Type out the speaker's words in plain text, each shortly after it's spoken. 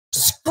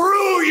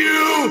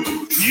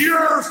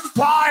You're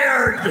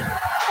fired.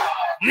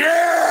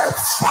 You're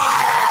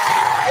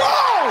fired.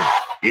 Whoa.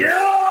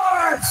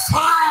 You're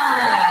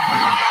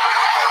fired.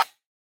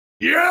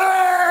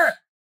 You're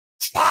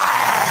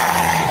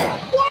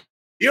fired.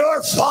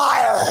 You're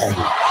fired.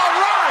 All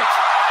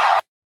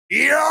right.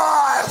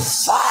 You're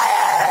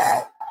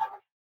fired.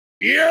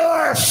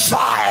 You're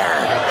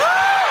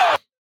fired.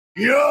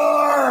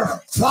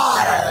 You're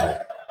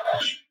fired.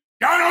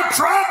 Donald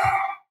Trump,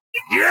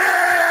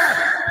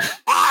 you're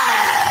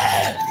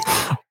fired.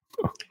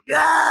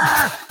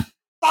 You're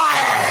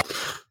fired.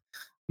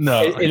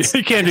 No, you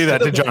can't do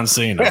that to John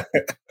Cena.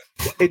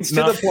 It's to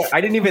the point.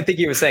 I didn't even think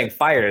he was saying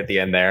fired at the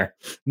end there.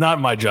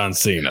 Not my John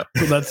Cena.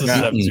 That's a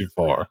step too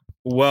far.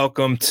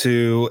 Welcome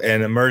to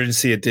an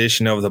emergency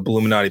edition of the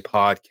Bluminati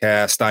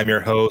podcast. I'm your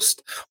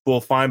host,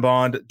 Bull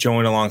Feinbond.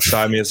 Joined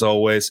alongside me, as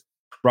always,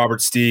 Robert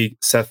Stieg,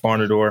 Seth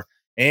Varnador,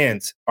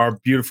 and our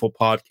beautiful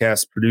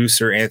podcast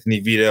producer, Anthony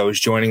Vito, is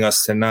joining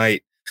us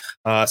tonight.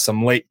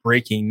 Some late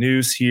breaking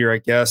news here, I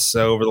guess,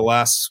 over the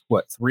last,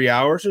 3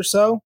 hours or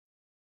so?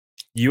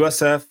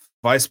 USF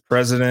Vice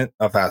President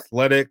of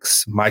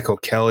Athletics, Michael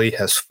Kelly,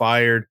 has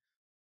fired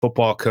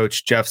football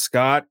coach Jeff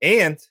Scott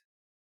and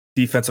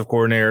defensive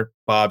coordinator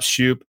Bob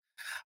Shoop.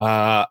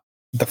 The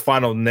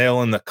final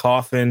nail in the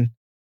coffin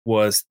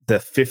was the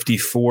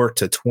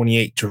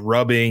 54-28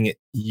 drubbing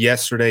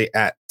yesterday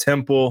at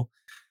Temple.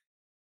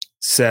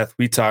 Seth,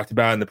 we talked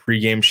about in the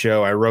pregame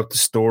show. I wrote the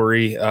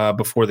story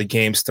before the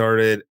game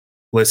started.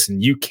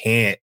 Listen, you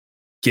can't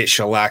get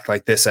shellacked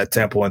like this at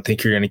Temple and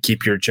think you're going to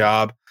keep your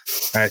job.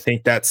 And I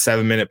think that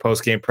 7-minute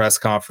postgame press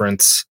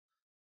conference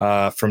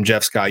from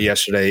Jeff Scott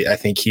yesterday, I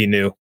think he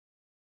knew.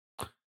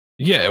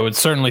 Yeah, it would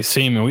certainly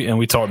seem, and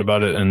we talked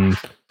about it in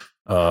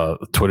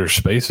Twitter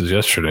Spaces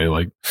yesterday.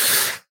 Like,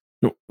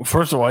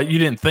 first of all, you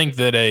didn't think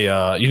that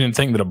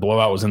a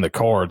blowout was in the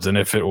cards, and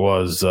if it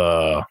was,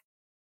 were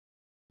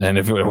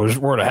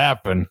to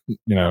happen,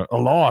 a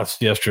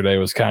loss yesterday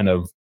was kind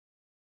of.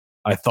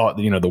 I thought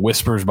the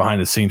whispers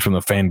behind the scenes from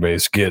the fan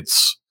base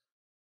gets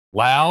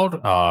loud,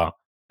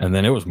 and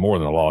then it was more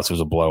than a loss; it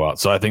was a blowout.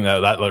 So I think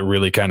that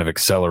really kind of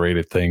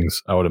accelerated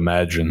things. I would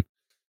imagine,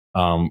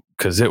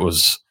 because it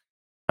was.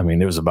 I mean,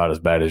 it was about as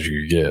bad as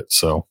you could get.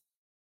 So,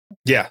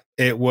 yeah,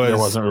 it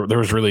was.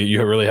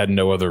 You really had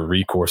no other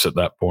recourse at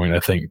that point.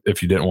 I think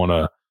if you didn't want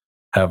to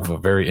have a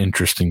very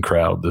interesting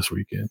crowd this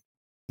weekend.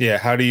 Yeah.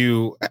 How do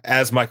you,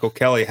 as Michael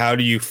Kelly, how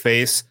do you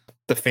face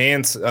the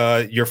fans?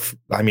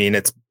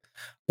 It's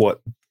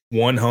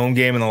one home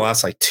game in the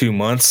last 2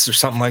 months or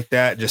something like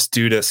that, just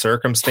due to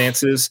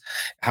circumstances.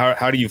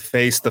 How do you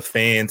face the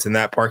fans in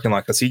that parking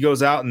lot? Because he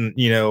goes out and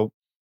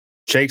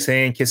shakes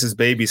hand, kisses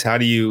babies. How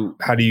do you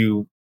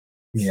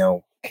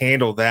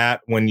handle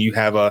that when you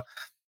have a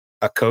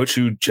coach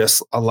who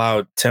just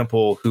allowed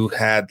Temple, who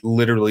had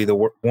literally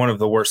one of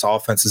the worst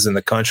offenses in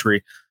the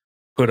country,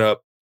 put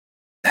up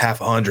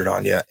 100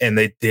 on you, and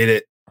they did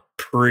it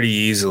pretty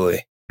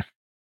easily.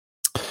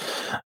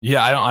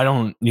 Yeah, I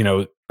don't,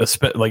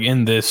 like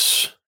in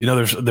this,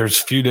 there's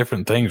a few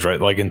different things,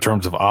 right? Like in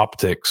terms of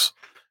optics,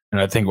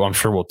 and I think I'm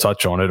sure we'll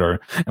touch on it,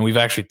 and we've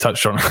actually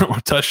touched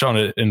on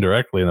it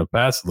indirectly in the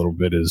past a little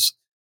bit. Is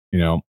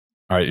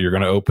all right, you're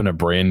going to open a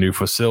brand new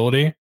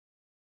facility.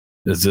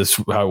 Is this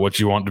what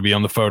you want to be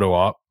on the photo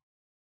op?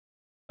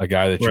 A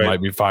guy that you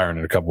might be firing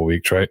in a couple of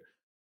weeks, right?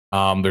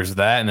 There's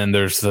that, and then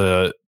there's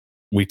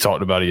we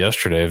talked about it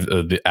yesterday,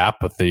 the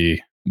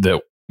apathy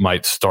that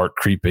might start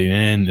creeping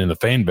in the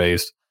fan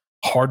base.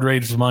 Hard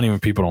raises money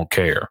when people don't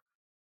care.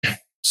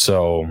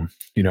 So,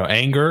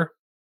 anger,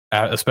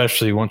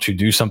 especially once you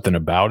do something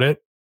about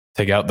it,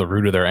 take out the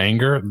root of their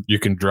anger, you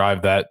can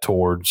drive that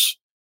towards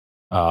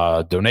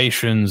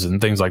donations and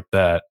things like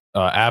that.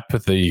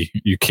 Apathy,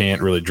 you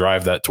can't really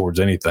drive that towards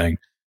anything,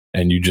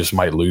 and you just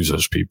might lose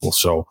those people.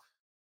 So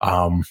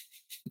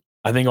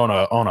I think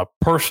on a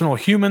personal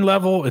human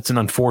level, it's an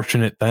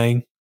unfortunate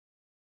thing,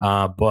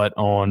 but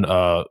on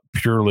a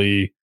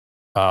purely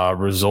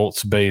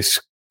results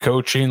based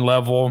coaching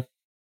level,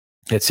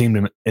 it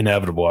seemed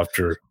inevitable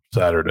after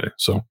Saturday.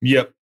 So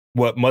yep,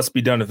 what must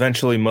be done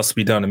eventually must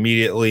be done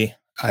immediately.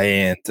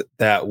 And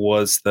that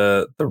was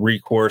the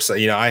recourse.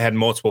 I had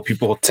multiple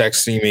people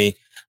texting me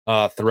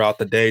throughout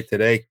the day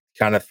today,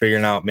 kind of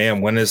figuring out, man,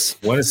 when is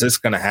this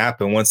going to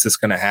happen? When's this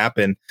going to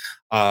happen?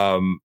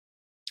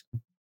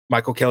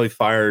 Michael Kelly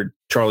fired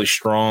Charlie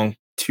Strong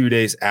 2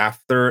 days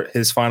after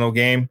his final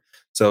game.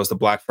 So it was the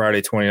Black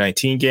Friday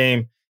 2019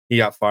 game. He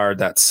got fired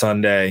that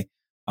Sunday.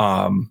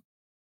 Pretty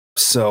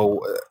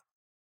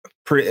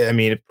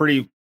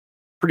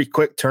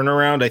quick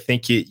turnaround. I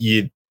think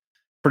you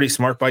pretty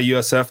smart by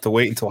USF to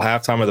wait until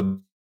halftime of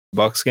the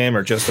Bucks game,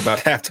 or just about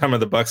halftime of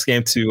the Bucks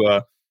game,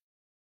 to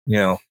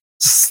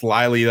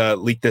slyly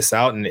leak this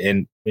out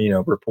and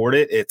report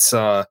it. It's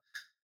going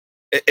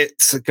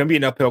to be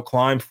an uphill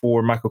climb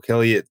for Michael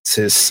Kelly.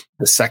 It's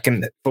the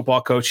second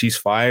football coach he's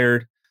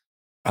fired.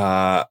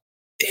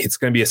 It's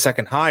going to be a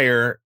second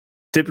hire.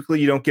 Typically,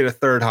 you don't get a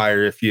third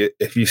hire if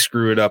you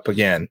screw it up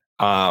again.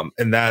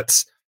 And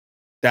that's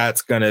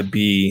going to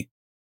be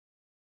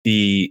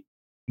the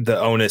the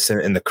onus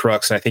and the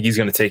crux. And I think he's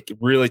going to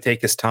really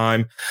take his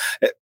time.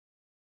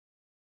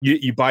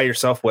 You buy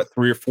yourself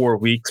 3 or 4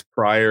 weeks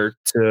prior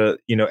to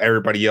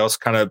everybody else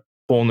kind of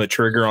pulling the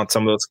trigger on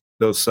some of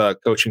those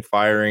coaching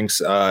firings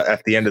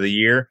at the end of the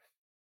year,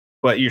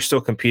 but you're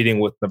still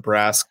competing with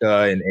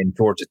Nebraska and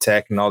Georgia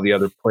Tech and all the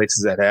other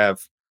places that have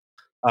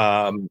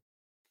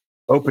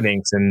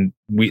openings, and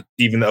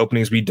even the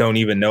openings we don't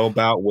even know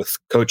about with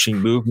coaching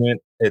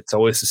movement. It's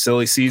always a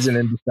silly season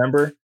in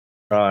December,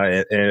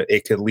 and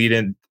it could lead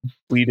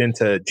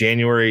into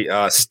January.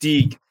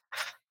 Stieg,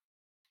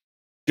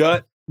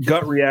 gut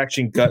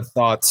reaction, gut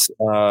thoughts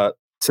to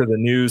the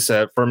news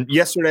from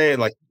yesterday,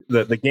 like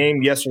the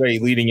game yesterday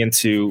leading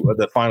into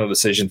the final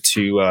decision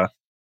to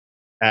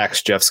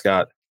axe Jeff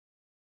Scott.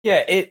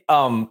 Yeah, it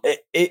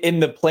in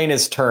the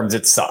plainest terms,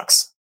 it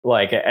sucks.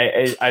 Like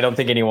I don't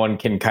think anyone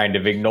can kind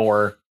of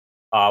ignore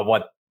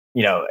what,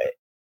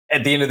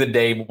 at the end of the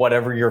day,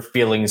 whatever your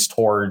feelings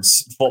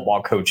towards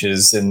football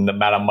coaches and the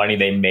amount of money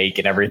they make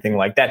and everything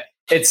like that,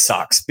 it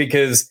sucks,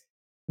 because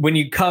when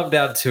you come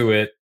down to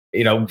it,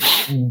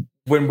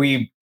 when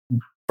we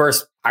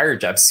first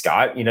hired Jeff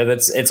Scott,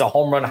 it's a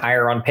home run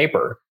hire on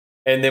paper.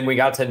 And then we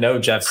got to know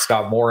Jeff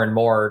Scott more and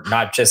more,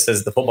 not just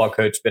as the football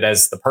coach, but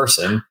as the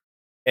person.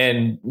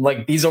 And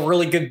like, he's a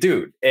really good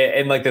dude.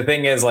 And like, the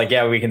thing is, like,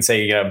 yeah, we can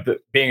say,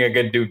 being a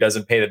good dude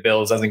doesn't pay the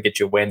bills, doesn't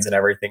get you wins and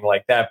everything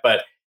like that.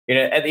 But,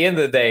 at the end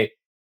of the day,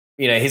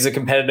 he's a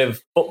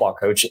competitive football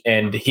coach,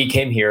 and he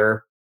came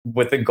here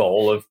with the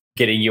goal of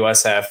getting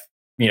USF,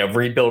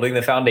 rebuilding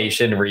the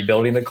foundation,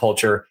 rebuilding the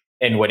culture,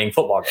 and winning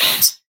football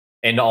games.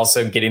 And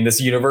also getting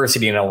this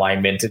university in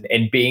alignment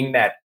and being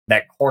that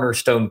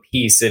cornerstone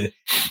piece. And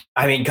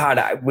I mean,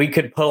 God, we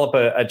could pull up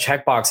a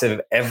checkbox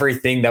of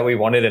everything that we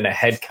wanted in a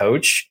head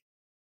coach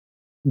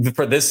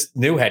for this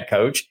new head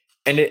coach.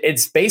 And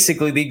it's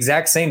basically the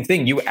exact same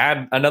thing. You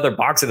add another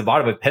box at the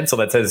bottom with pencil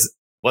that says,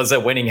 was a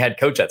winning head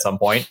coach at some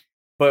point.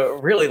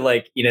 But really,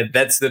 like,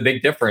 that's the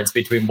big difference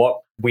between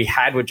what we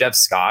had with Jeff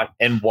Scott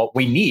and what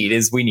we need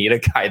a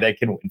guy that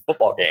can win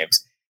football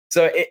games.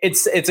 So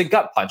it's a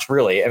gut punch,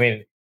 really. I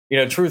mean,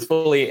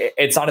 truthfully,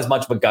 it's not as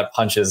much of a gut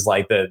punch as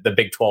like the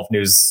Big 12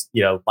 news,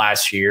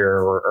 last year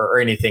or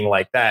anything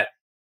like that.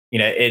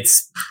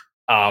 It's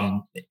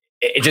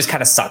it just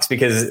kind of sucks,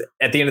 because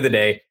at the end of the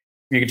day,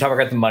 you can talk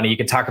about the money, you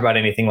can talk about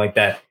anything like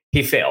that.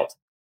 He failed,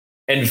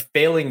 and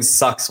failing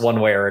sucks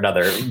one way or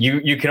another.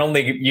 You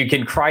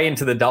can cry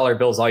into the dollar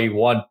bills all you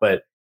want,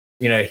 but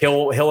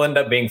he'll end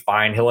up being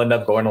fine. He'll end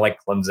up going to like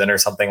Clemson or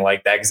something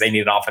like that, because they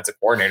need an offensive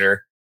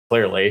coordinator,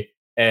 clearly.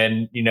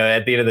 And,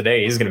 at the end of the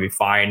day, he's going to be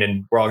fine,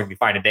 and we're all going to be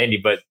fine and dandy.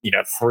 But,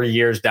 3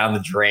 years down the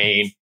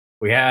drain,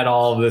 we had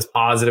all of this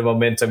positive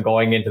momentum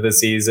going into the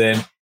season.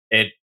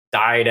 It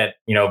died at,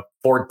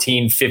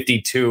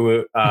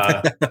 14-52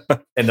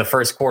 in the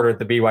first quarter at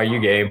the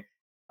BYU game.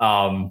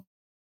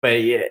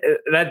 But yeah,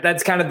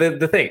 that's kind of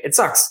the thing. It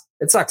sucks.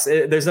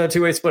 There's no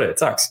two-way split. It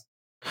sucks.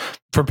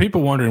 For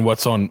people wondering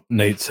what's on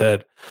Nate's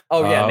head.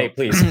 Oh, yeah, Nate,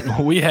 please.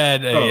 We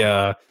had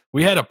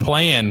a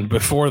plan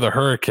before the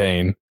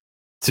hurricane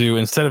to,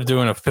 instead of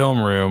doing a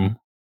film room,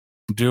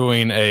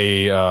 doing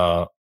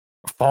a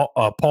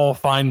Paul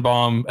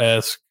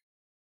Feinbaum-esque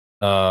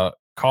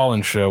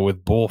call-in show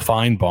with Bull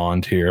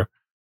Feinbond here.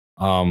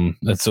 And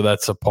so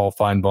that's a Paul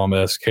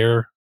Feinbaum-esque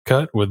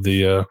haircut with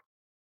the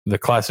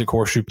classic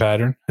horseshoe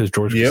pattern, as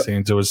George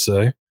Costanza would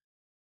say.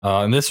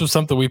 And this was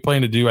something we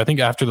planned to do, I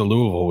think, after the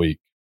Louisville week.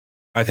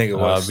 I think it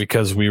was.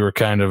 Because we were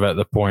kind of at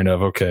the point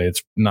of, okay,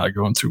 it's not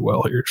going too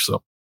well here,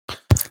 so.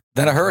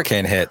 Then a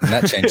hurricane hit, and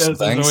that changed some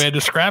things. So we had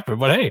to scrap it,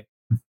 but hey,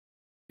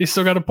 you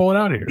still got to pull it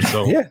out here.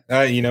 So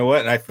yeah, you know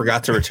what? I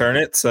forgot to return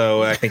it,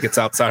 so I think it's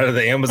outside of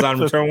the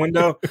Amazon return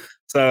window.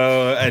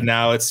 So and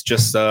now it's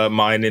just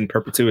mine in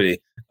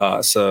perpetuity.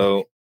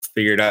 So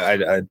figured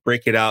I'd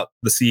break it out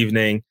this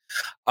evening.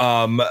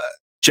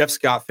 Jeff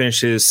Scott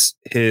finishes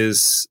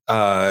his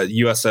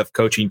USF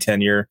coaching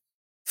tenure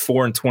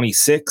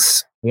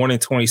 4-26,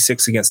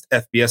 1-26 against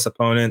FBS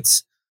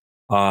opponents,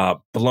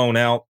 blown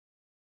out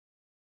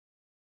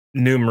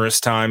numerous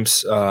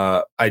times.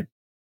 I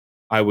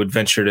would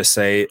venture to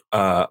say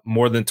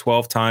more than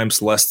 12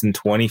 times, less than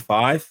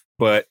 25,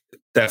 but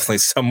definitely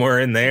somewhere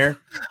in there.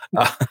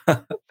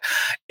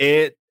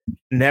 It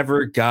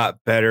never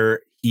got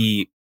better.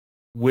 He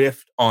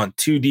whiffed on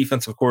 2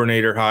 defensive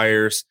coordinator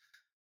hires,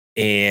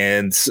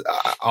 and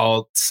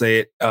I'll say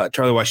it,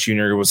 Charlie Weiss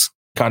Jr. was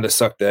kind of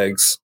sucked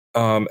eggs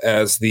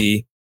as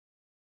the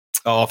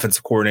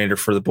offensive coordinator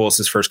for the Bulls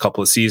his first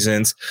couple of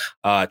seasons.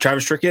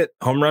 Travis Trickett,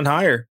 home run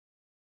hire.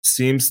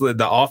 Seems that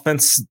the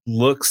offense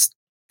looks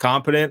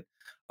competent.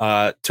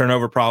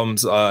 Turnover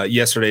problems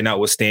yesterday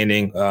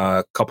notwithstanding,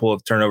 a couple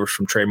of turnovers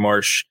from Trey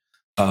Marsh,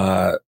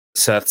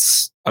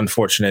 Seth's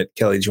unfortunate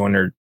Kelly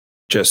Joyner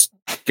just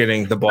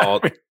getting the ball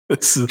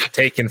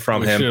taken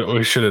from him.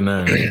 We should have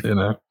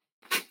known,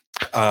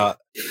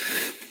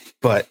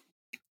 but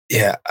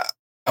yeah,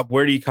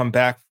 where do you come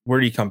back? Where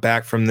do you come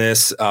back from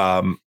this?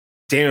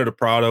 Daniel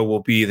DePrado will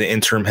be the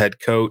interim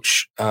head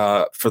coach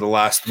for the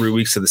last 3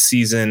 weeks of the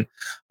season.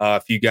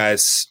 If you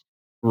guys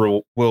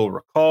will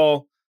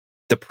recall,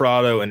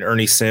 DePrado and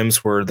Ernie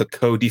Sims were the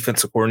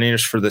co-defensive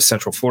coordinators for the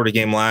Central Florida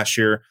game last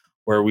year,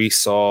 where we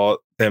saw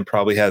them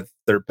probably have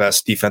their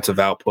best defensive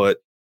output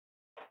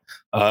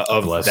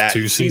of that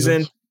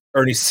season.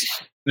 Ernie,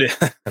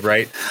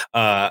 right?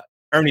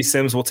 Ernie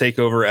Sims will take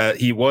over.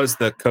 He was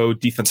the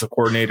co-defensive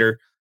coordinator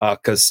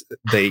because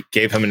they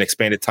gave him an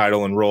expanded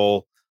title and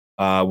role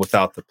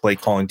without the play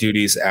calling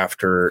duties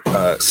after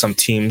some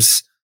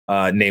teams,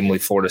 namely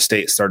Florida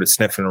State, started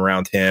sniffing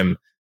around him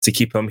to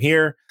keep him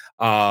here.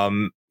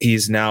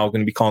 He's now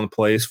going to be calling the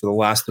plays for the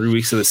last 3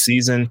 weeks of the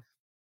season.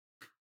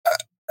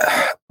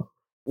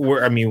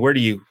 Where do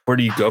you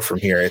go from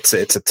here? It's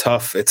a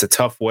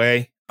tough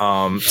way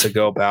to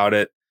go about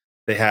it.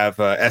 They have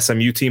a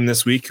SMU team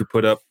this week who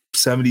put up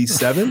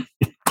 77,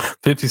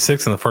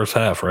 56 in the first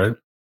half, right?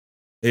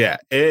 Yeah,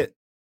 it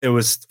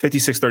was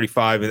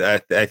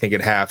 56-35. I think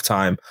at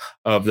halftime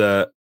of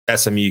the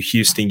SMU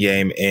Houston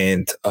game,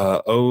 and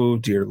oh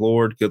dear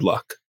Lord, good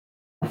luck.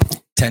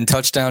 10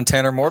 touchdown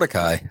Tanner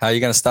Mordecai. How are you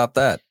going to stop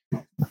that?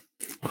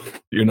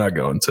 You're not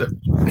going to.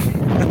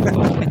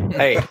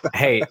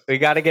 Hey, we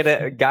gotta get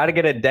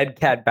a dead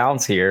cat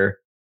bounce here.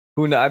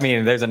 I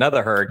mean, there's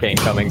another hurricane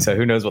coming, so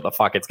who knows what the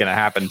fuck it's gonna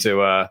happen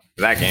to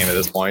that game at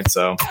this point.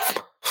 So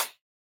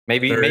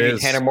maybe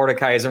Tanner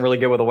Mordecai isn't really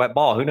good with a wet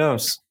ball. Who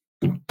knows?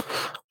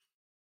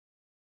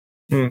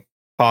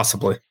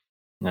 Possibly.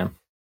 Yeah.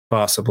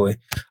 Possibly.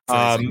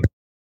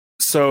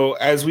 So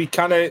as we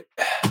kind of,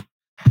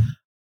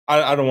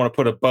 I don't want to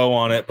put a bow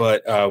on it,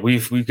 but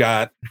we've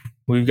got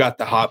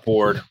the hot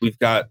board. We've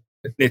got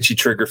itchy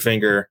trigger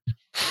finger.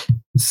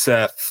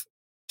 Seth,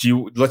 do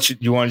you want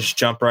to just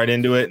jump right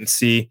into it and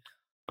see?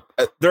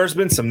 There's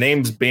been some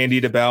names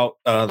bandied about.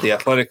 The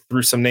Athletic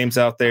threw some names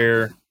out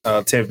there.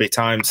 Tampa Bay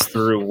Times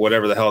threw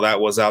whatever the hell that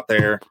was out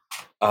there.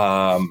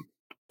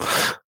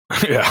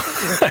 Yeah,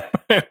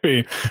 I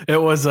mean,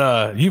 it was.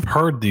 You've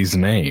heard these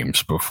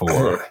names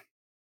before.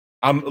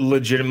 I'm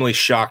legitimately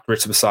shocked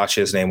Rich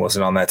Bisaccia's name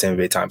wasn't on that Tampa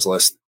Bay Times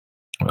list.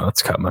 Well,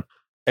 it's coming.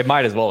 It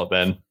might as well have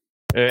been.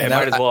 It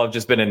might as well have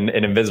just been an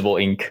invisible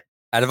ink.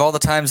 Out of all the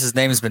times his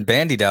name has been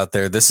bandied out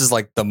there, this is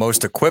like the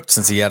most equipped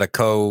since he had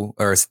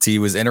since he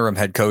was interim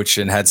head coach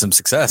and had some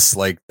success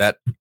like that.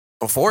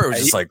 Before it was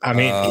just like,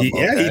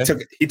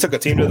 he took a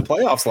team to the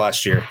playoffs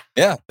last year.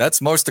 Yeah,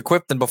 that's most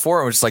equipped than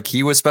before. It was just like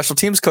he was special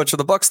teams coach for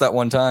the Bucks that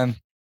one time.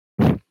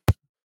 All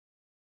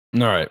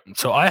right,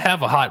 so I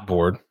have a hot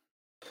board.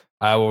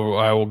 I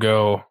will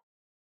go.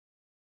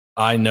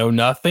 I know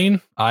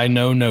nothing. I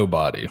know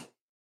nobody.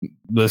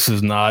 This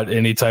is not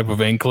any type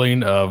of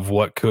inkling of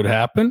what could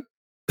happen.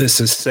 This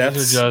is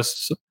Seth's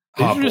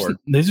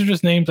these are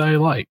just names I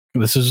like.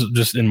 This is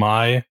just in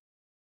my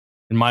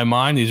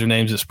mind. These are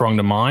names that sprung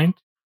to mind,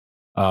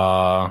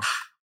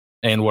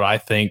 and what I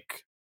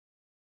think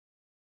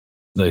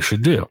they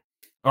should do.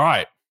 All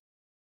right,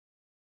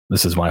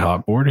 this is my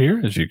hot board here,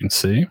 as you can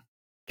see.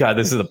 God,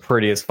 this is the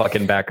prettiest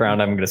fucking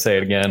background. I'm going to say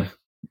it again.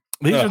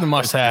 These are the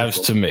must-haves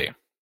to me.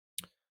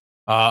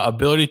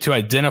 Ability to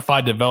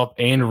identify, develop,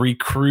 and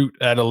recruit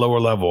at a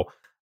lower level.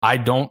 I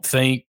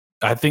think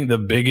the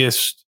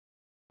biggest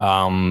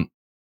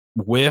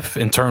whiff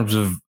in terms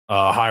of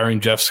hiring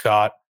Jeff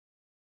Scott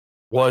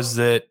was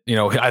that,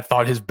 I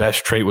thought his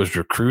best trait was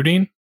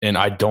recruiting. And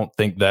I don't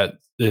think that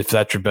if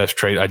that's your best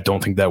trait, I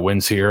don't think that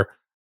wins here.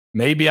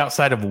 Maybe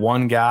outside of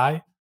one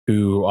guy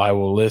who I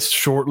will list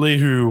shortly,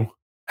 who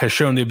has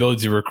shown the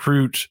ability to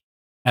recruit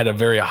at a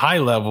very high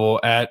level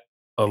at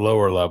a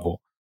lower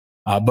level.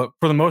 But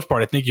for the most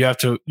part, I think you have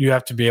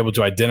to be able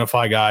to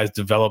identify guys,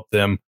 develop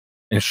them,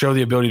 and show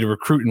the ability to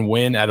recruit and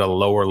win at a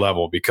lower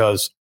level,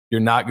 because you're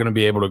not going to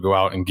be able to go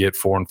out and get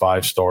 4 and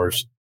 5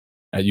 stars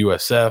at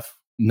USF.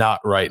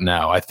 Not right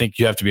now. I think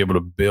you have to be able to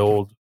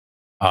build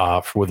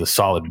with a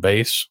solid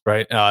base,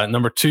 right?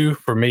 Number 2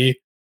 for me,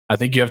 I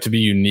think you have to be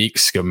unique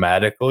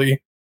schematically.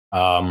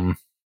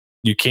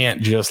 You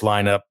can't just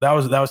line up. That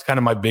was kind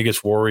of my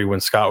biggest worry when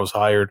Scott was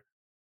hired.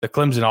 The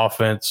Clemson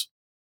offense,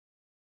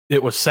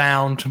 it was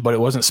sound, but it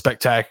wasn't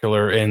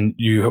spectacular, and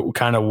you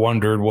kind of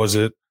wondered, was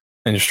it?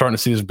 And you're starting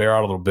to see this bear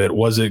out a little bit.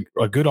 Was it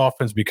a good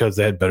offense because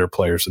they had better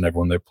players than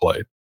everyone they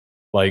played?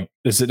 Like,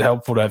 is it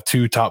helpful to have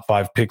 2 top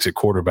 5 picks at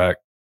quarterback?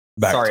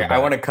 Sorry, I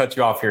want to cut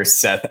you off here,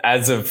 Seth.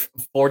 As of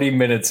 40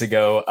 minutes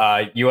ago,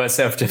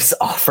 USF just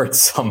offered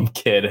some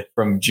kid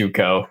from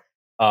JUCO.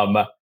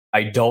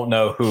 I don't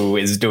know who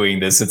is doing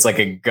this. It's like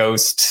a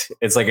ghost.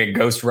 It's like a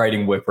ghost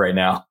writing whip right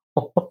now.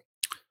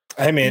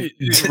 I mean,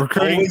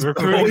 recruiting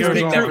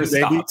never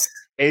stops.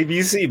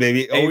 ABC,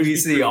 baby.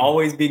 ABC,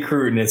 always be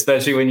recruiting,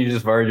 especially when you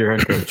just fired your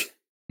head coach.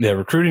 Yeah,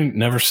 recruiting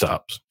never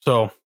stops.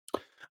 So,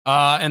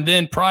 and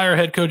then prior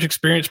head coach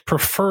experience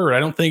preferred. I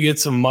don't think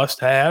it's a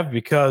must-have,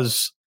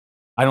 because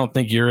I don't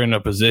think you're in a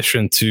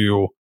position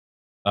to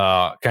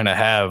kind of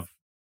have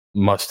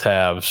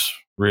must-haves.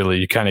 Really,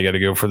 you kind of got to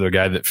go for the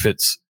guy that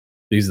fits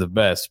these the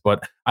best.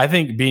 But I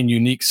think being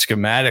unique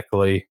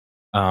schematically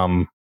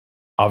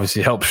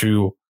obviously helps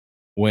you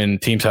when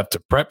teams have to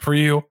prep for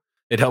you.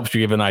 It helps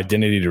you give an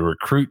identity to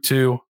recruit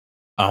to.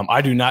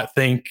 I do not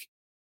think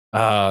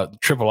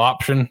Triple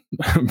option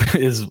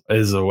is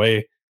the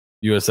way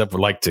USF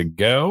would like to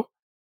go.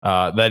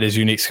 That is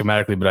unique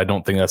schematically, but I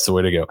don't think that's the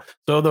way to go.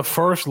 So the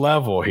first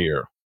level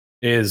here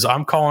is,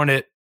 I'm calling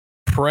it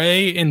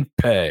pray and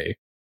pay.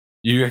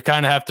 You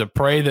kind of have to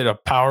pray that a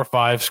Power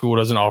 5 school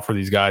doesn't offer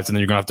these guys, and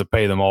then you're going to have to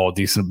pay them all a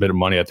decent bit of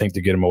money, I think,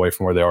 to get them away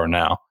from where they are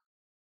now.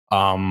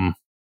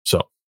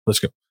 So let's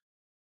go.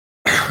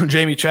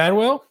 Jamie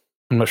Chadwell.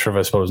 I'm not sure if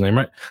I spelled his name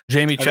right.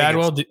 Jamie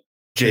Chadwell.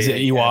 Is it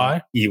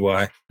EY?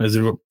 EY. Is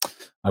it?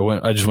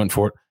 I just went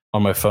for it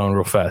on my phone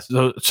real fast.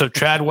 So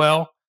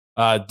Chadwell,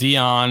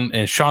 Dion,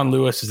 and Sean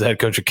Lewis is the head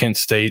coach of Kent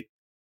State.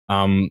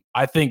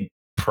 I think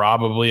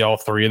probably all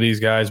three of these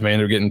guys, man,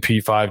 they're getting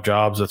P5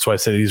 jobs. That's why I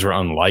say these are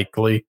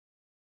unlikely.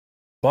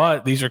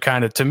 But these are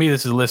kind of, to me,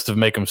 this is a list of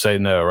make them say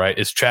no, right?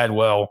 Is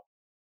Chadwell,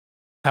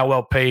 how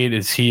well paid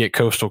is he at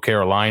Coastal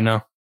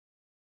Carolina?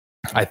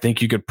 I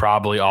think you could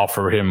probably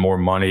offer him more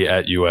money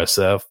at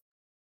USF.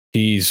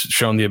 He's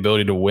shown the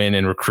ability to win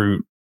and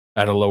recruit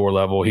at a lower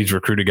level. He's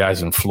recruited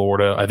guys in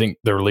Florida. I think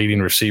their leading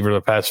receiver the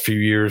past few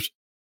years,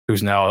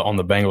 who's now on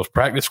the Bengals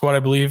practice squad, I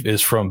believe,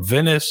 is from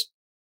Venice.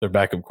 Their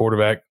backup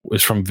quarterback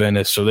is from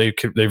Venice. So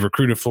they've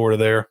recruited Florida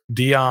there.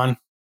 Dion,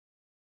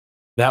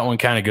 that one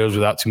kind of goes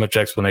without too much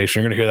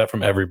explanation. You're going to hear that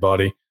from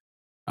everybody.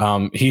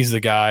 He's the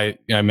guy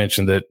I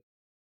mentioned that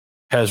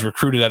has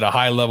recruited at a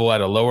high level,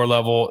 at a lower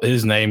level.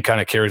 His name kind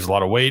of carries a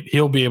lot of weight.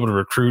 He'll be able to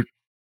recruit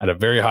at a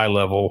very high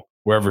level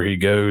wherever he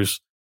goes.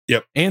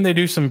 Yep. And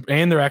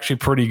they're actually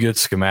pretty good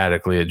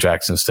schematically at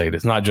Jackson State.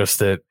 It's not just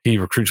that he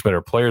recruits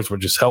better players,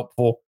 which is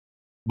helpful,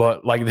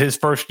 but like his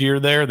first year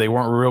there, they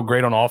weren't real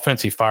great on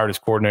offense. He fired his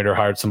coordinator,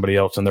 hired somebody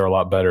else, and they're a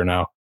lot better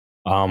now.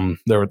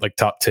 They were like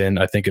top 10,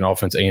 I think, in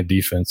offense and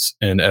defense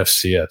in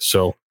FCS.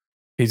 So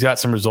he's got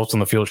some results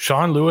on the field.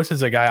 Sean Lewis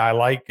is a guy I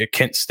like at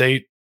Kent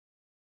State.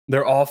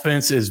 Their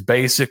offense is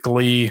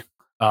basically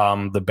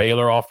the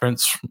Baylor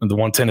offense, the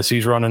one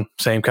Tennessee's running,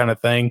 same kind of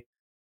thing.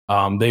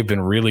 They've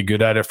been really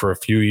good at it for a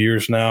few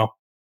years now.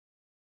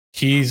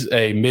 He's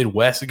a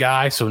Midwest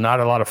guy, so not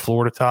a lot of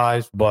Florida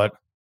ties, but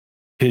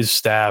his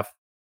staff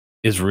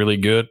is really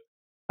good.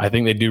 I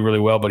think they do really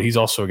well, but he's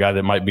also a guy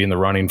that might be in the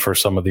running for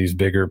some of these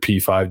bigger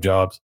P5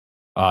 jobs.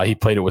 He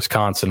played at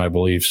Wisconsin, I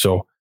believe,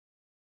 so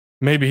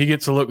maybe he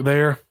gets a look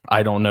there.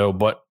 I don't know,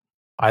 but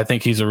I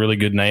think he's a really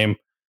good name.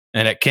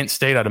 And at Kent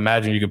State, I'd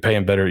imagine you could pay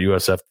him better at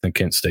USF than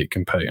Kent State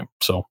can pay him.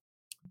 So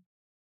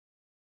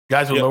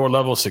guys with lower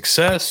level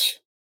success.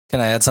 Can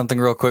I add something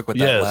real quick with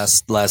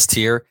that last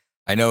tier?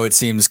 I know it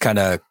seems kind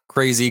of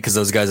crazy because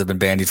those guys have been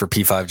bandied for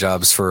P5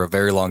 jobs for a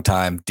very long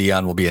time.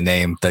 Dion will be a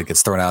name that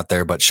gets thrown out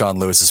there, but Sean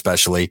Lewis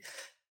especially.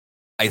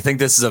 I think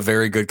this is a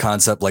very good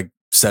concept. Like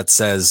Seth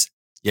says,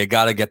 you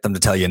got to get them to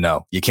tell you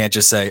no. You can't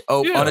just say,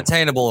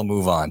 unattainable and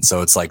move on.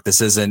 So it's like, this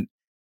isn't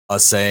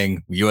us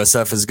saying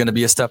USF is going to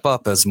be a step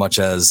up as much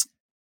as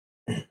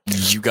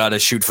you got to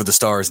shoot for the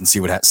stars and see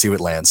what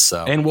lands.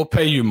 So, and we'll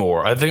pay you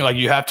more. I think like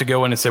you have to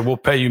go in and say, we'll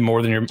pay you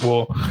more than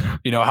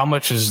how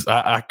much is,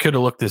 I could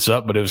have looked this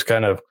up, but it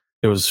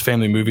was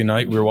family movie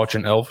night. We were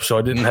watching Elf, so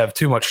I didn't have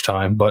too much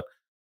time, but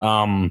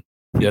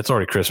it's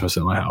already Christmas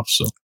in my house.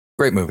 So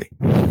great movie.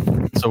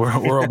 So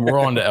we're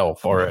on to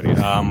Elf already.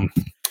 But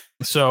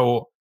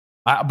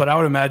I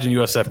would imagine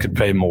USF could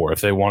pay more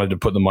if they wanted to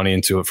put the money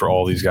into it for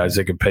all these guys.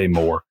 They could pay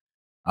more.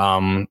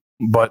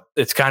 But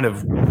it's kind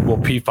of, will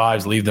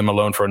P5s leave them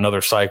alone for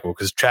another cycle?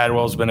 Because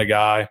Chadwell's been a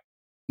guy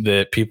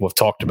that people have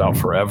talked about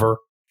forever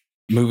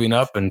moving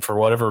up, and for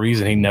whatever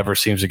reason, he never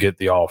seems to get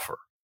the offer.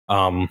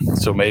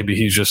 So maybe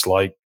he's just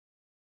like,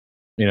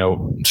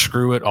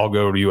 screw it, I'll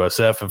go to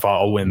USF if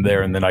I'll win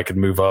there, and then I could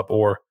move up.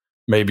 Or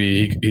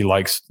maybe he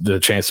likes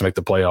the chance to make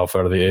the playoff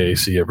out of the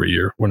AAC every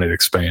year when it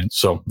expands.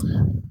 So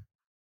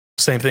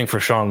same thing for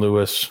Sean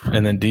Lewis.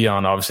 And then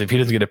Dion, obviously, if he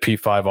doesn't get a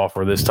P5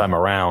 offer this time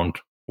around,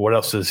 what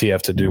else does he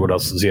have to do? What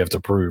else does he have to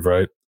prove,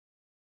 right?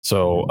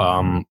 So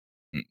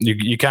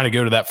you kind of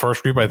go to that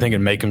first group, I think,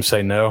 and make him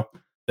say no.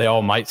 They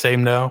all might say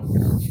no.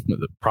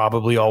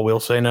 Probably all will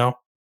say no.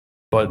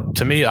 But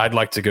to me, I'd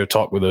like to go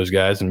talk with those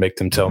guys and make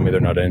them tell me they're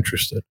not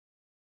interested.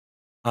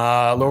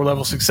 Lower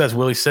level success,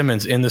 Willie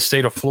Simmons in the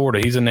state of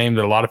Florida. He's a name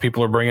that a lot of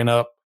people are bringing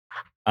up.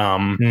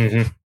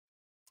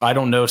 I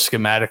don't know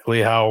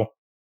schematically how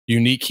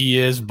unique he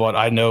is, but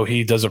I know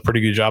he does a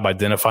pretty good job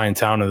identifying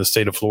talent in the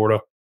state of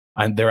Florida.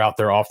 And they're out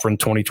there offering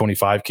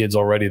 2025 kids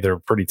already. They're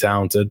pretty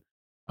talented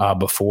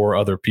before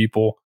other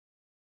people.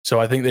 So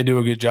I think they do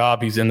a good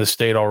job. He's in the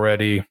state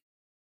already.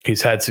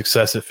 He's had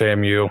success at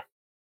FAMU.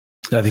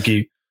 I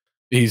think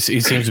he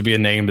seems to be a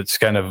name that's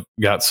kind of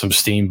got some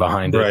steam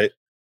behind it. Right.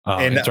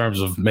 In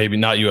terms of maybe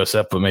not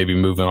USF, but maybe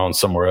moving on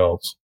somewhere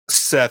else.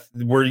 Seth,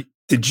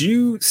 did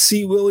you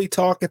see Willie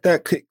talk at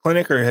that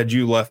clinic, or had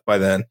you left by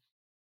then?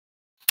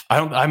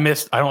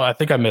 I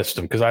think I missed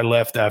him because I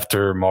left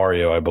after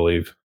Mario, I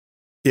believe.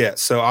 Yeah,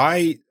 so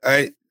I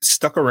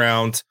stuck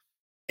around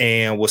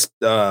and was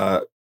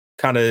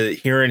kind of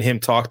hearing him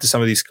talk to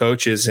some of these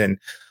coaches, and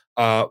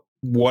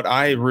what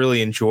I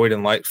really enjoyed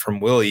and liked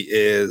from Willie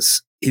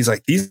is he's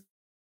like,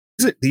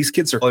 these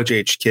kids are college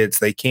age kids.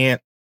 They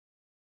can't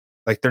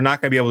Like they're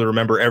not going to be able to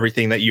remember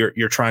everything that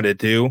you're trying to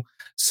do.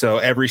 So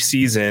every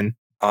season,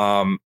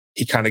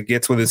 he kind of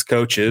gets with his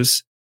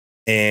coaches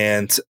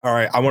and, all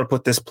right, I want to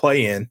put this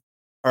play in.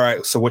 All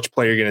right, so which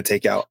play are you going to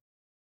take out?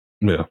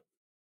 Yeah.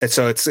 And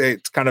so it's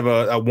kind of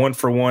a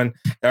 1-for-1.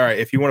 All right,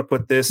 if you want to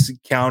put this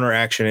counter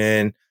action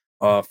in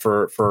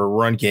for a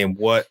run game,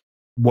 what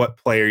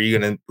play are you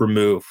going to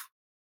remove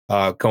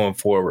going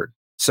forward?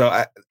 So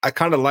I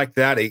kind of like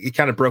that. It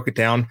kind of broke it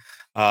down,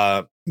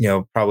 probably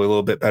a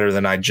little bit better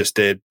than I just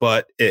did,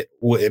 but it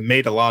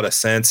made a lot of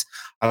sense.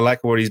 I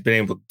like what he's been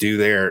able to do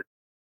there.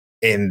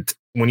 And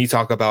when you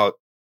talk about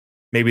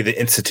maybe the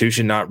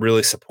institution not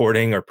really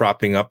supporting or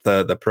propping up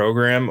the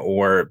program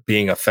or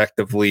being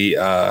effective for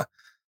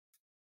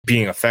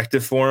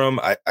him,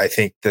 I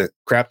think the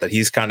crap that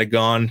he's kind of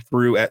gone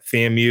through at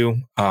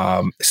FAMU,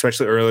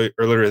 especially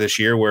earlier this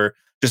year, where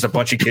just a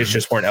bunch of kids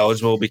just weren't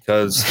eligible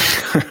because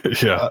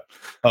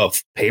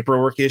of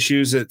paperwork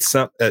issues. It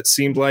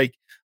seemed like.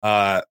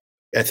 I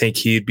think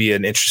he'd be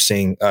an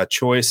interesting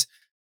choice.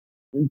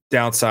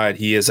 Downside,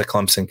 he is a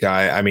Clemson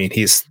guy. I mean,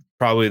 he's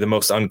probably the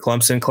most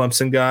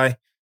un-Clemson guy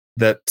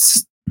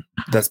that's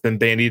been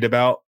bandied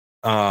about.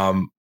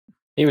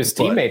 He was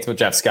teammates with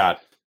Jeff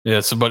Scott. Yeah.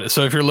 So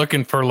if you're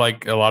looking for,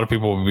 like, a lot of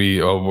people will be,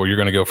 well, you're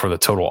going to go for the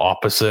total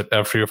opposite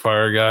after you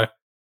fire a guy.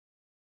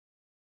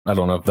 I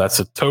don't know if that's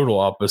a total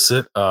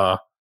opposite,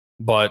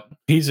 but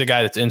he's a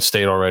guy that's in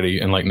state already.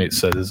 And like Nate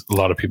said, a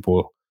lot of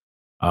people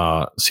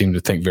seem to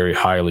think very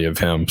highly of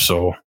him.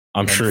 So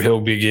I'm sure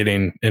he'll be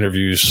getting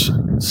interviews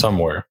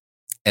somewhere.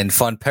 And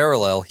fun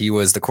parallel, he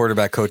was the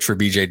quarterback coach for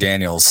BJ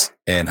Daniels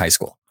in high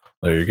school.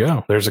 There you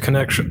go. There's a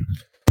connection.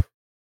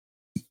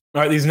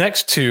 All right, these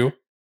next two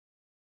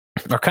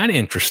are kind of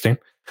interesting.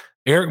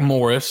 Eric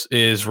Morris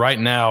is right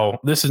now,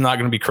 this is not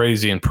going to be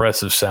crazy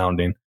impressive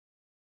sounding.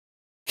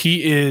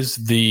 He is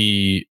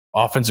the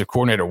offensive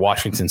coordinator at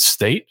Washington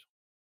State,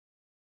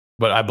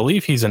 but I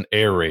believe he's an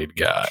air raid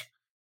guy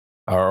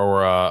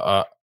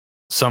or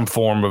some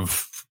form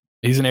of,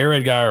 he's an air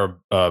raid guy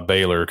or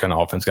Baylor kind of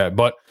offense guy,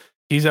 but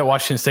he's at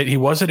Washington State. He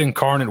was at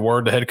Incarnate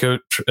Word, the head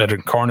coach at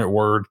Incarnate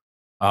Word.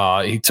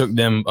 He took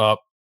them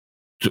up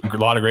a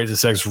lot of great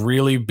success,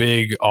 really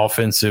big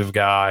offensive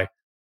guy.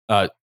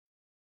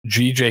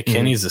 GJ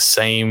Kinney's the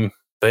same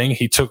thing.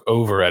 He took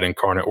over at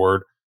Incarnate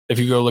Word. If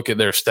you go look at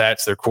their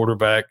stats, their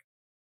quarterback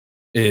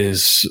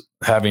is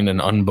having an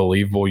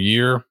unbelievable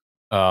year.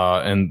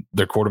 And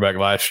their quarterback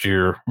last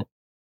year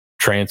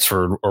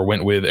transferred or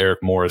went with Eric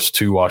Morris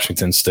to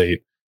Washington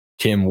State.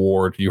 Kim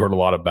Ward, you heard a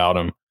lot about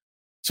him.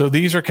 So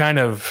these are kind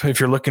of, if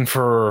you're looking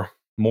for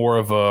more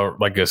of a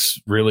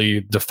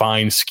really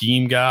defined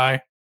scheme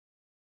guy,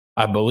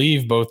 I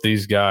believe both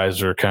these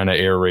guys are kind of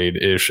air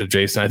raid-ish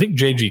adjacent. I think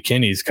JG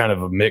Kinney's kind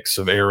of a mix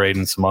of air raid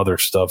and some other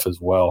stuff as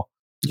well.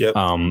 Yep.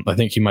 I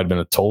think he might have been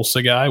a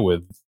Tulsa guy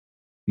with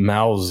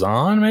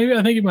Malzahn, maybe.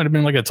 I think he might have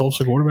been like a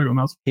Tulsa quarterback with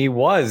Malzahn. He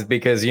was,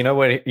 because you know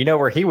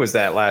where he was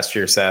at last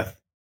year, Seth.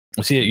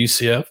 Was he at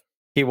UCF?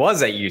 He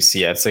was at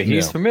UCF, so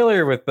he's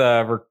familiar with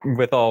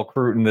all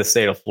recruiting the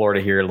state of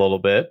Florida here a little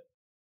bit.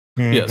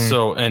 Mm-hmm. Yeah.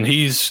 So, and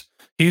he's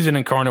in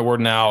Incarnate Word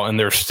now, and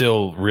they're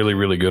still really,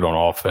 really good on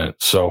offense.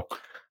 So,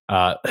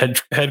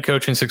 head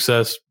coaching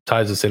success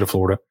ties the state of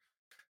Florida.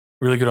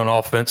 Really good on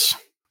offense.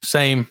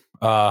 Same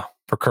for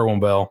Kerwin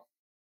Bell.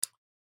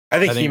 I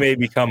think he may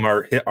become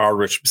our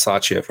Rich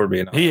Bisaccia, if we're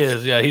being honest. He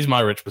is. Yeah, he's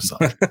my Rich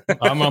Bisaccia.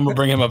 I'm going to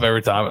bring him up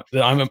every time.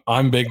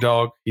 I'm Big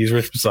Dog. He's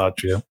Rich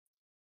Bisaccia.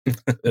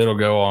 It'll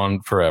go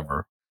on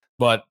forever.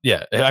 But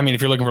yeah, I mean,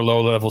 if you're looking for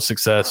low-level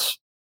success,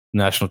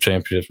 national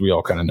championships, we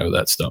all kind of know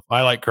that stuff.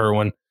 I like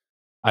Kerwin.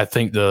 I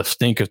think the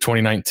stink of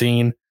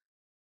 2019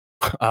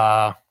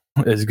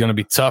 is going to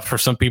be tough for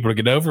some people to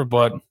get over,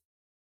 but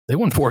they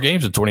won 4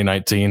 games in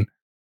 2019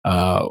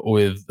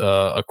 with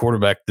a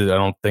quarterback that I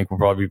don't think will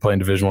probably be playing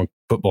Division I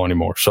football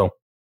anymore. So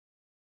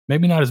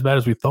maybe not as bad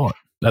as we thought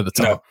at the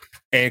time. No.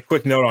 And a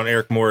quick note on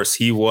Eric Morris.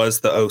 He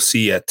was the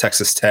OC at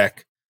Texas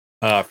Tech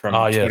from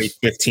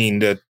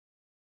 2015 to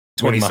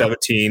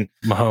 2017.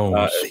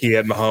 Mahomes. He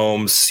had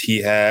Mahomes.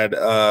 He had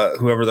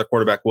whoever the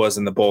quarterback was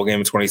in the bowl game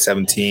in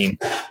 2017.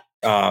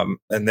 And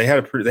they had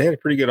a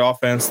pretty good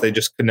offense. They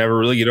just could never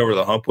really get over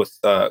the hump with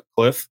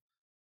Cliff.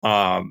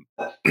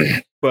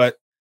 But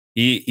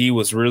he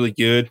was really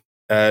good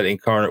at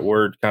Incarnate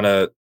Word, kind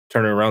of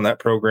turning around that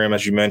program,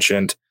 as you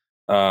mentioned.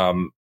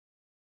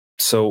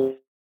 So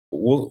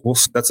we'll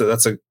that's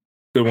a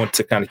good one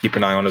to kind of keep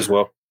an eye on as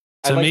well.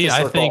 To me,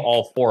 I think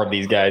all 4 of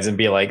these guys and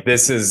be like,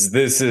 this is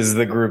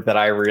the group that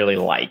I really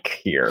like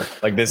here.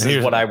 Like, this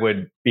is what I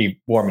would be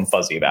warm and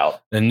fuzzy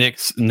about. And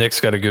Nick's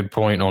got a good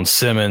point on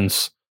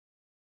Simmons.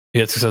 He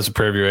had success at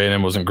Prairie View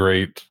A&M, wasn't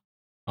great.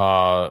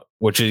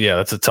 Which is,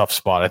 that's a tough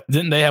spot.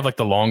 Didn't they have like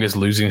the longest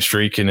losing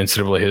streak in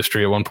NCAA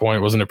history at one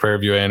point? Wasn't it Prairie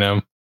View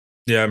A&M?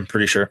 Yeah, I'm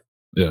pretty sure.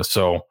 Yeah,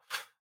 so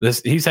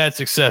he's had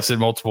success at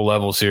multiple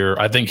levels here.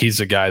 I think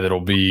he's a guy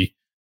that'll be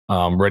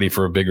ready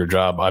for a bigger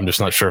job. I'm just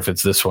not sure if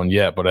it's this one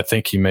yet, but I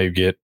think he may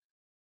get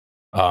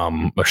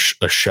a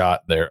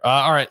shot there.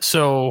 All right,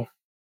 so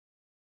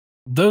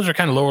those are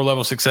kind of lower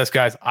level success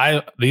guys.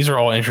 These are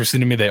all interesting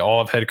to me. They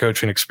all have head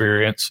coaching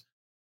experience.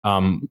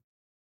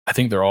 I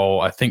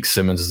think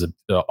Simmons is an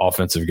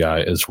offensive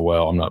guy as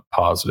well. I'm not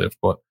positive,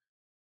 but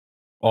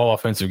all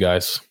offensive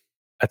guys.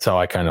 That's how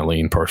I kind of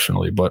lean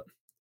personally. But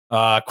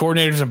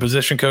coordinators and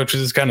position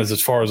coaches is kind of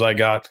as far as I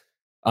got.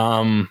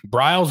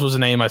 Bryles was a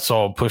name I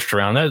saw pushed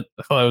around. I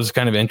thought that was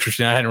kind of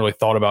interesting. I hadn't really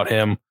thought about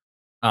him.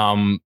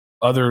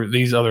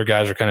 These other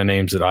guys are kind of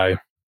names that I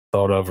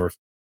thought of. Or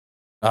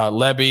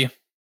Levy,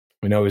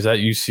 we know he's at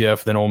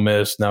UCF, then Ole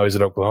Miss. Now he's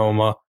at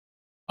Oklahoma.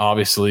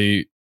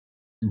 Obviously,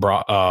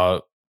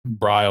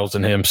 Bryles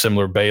and him,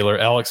 similar Baylor.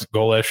 Alex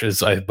Golesh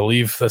is, I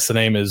believe that's the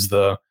name, is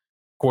the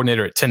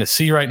coordinator at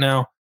Tennessee right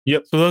now.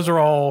 Yep. So those are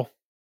all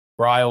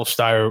Bryles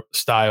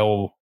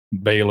style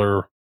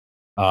Baylor,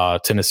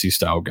 Tennessee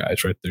style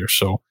guys right there.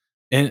 So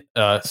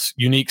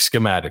unique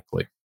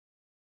schematically.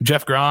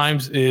 Jeff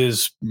Grimes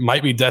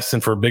might be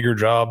destined for bigger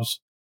jobs,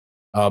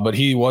 but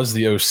he was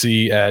the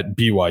OC at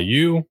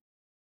BYU,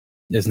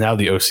 is now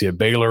the OC at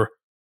Baylor.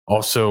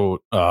 Also,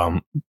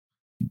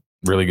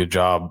 really good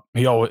job.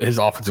 His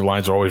offensive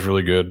lines are always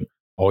really good,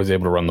 always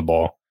able to run the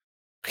ball.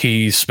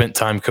 He's spent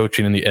time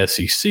coaching in the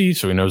SEC,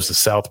 so he knows the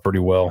South pretty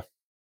well.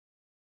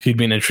 He'd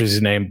be an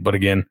interesting name, but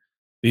again,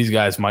 these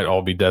guys might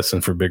all be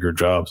destined for bigger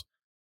jobs.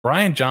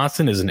 Brian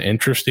Johnson is an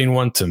interesting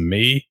one to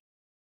me.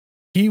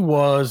 He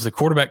was the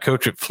quarterback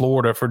coach at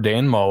Florida for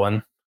Dan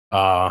Mullen.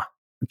 In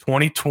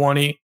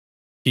 2020,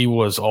 he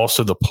was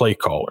also the play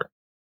caller.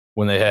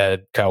 When they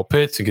had Kyle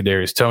Pitts and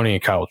Kadarius Toney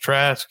and Kyle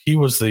Trask, he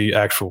was the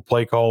actual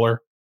play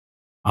caller.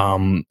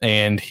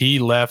 And he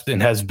left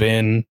and has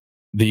been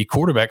the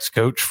quarterback's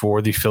coach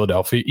for the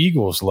Philadelphia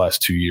Eagles the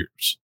last 2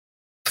 years.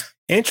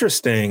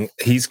 Interesting.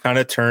 He's kind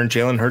of turned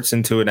Jalen Hurts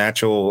into an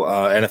actual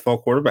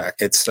NFL quarterback.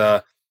 It's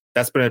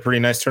that's been a pretty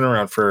nice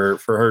turnaround for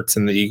Hurts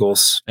and the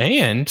Eagles.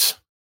 And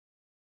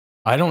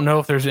I don't know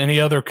if there's any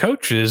other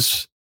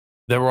coaches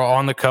that were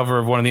on the cover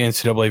of one of the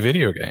NCAA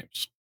video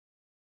games.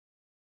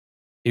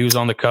 He was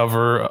on the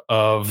cover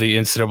of the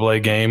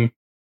NCAA game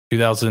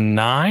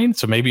 2009,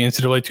 so maybe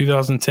NCAA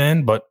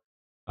 2010, but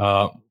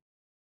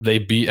they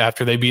beat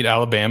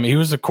Alabama. He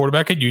was the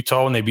quarterback at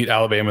Utah when they beat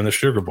Alabama in the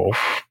Sugar Bowl.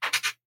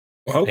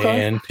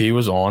 Okay. And he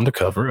was on the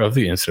cover of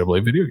the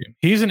NCAA video game.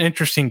 He's an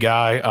interesting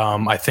guy.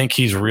 I think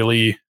he's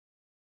really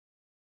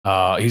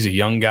he's a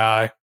young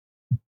guy.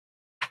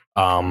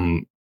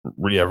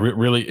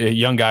 Really a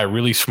young guy,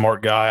 really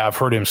smart guy. I've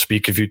heard him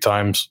speak a few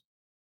times.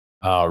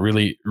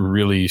 Really,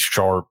 really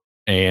sharp,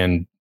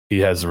 and he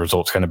has the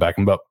results kind of back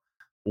him up.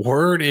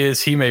 Word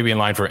is he may be in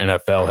line for an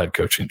NFL head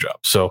coaching job.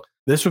 So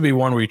this would be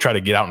one where you try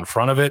to get out in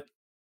front of it.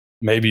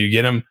 Maybe you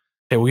get him.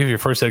 Hey, we'll give you your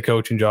first head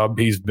coaching job.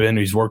 He's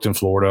worked in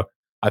Florida.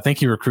 I think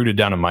he recruited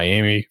down in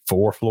Miami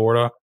for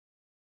Florida.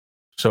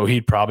 So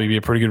he'd probably be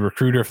a pretty good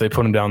recruiter if they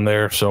put him down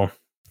there. So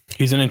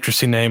he's an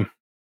interesting name.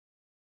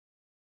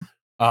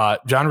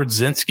 John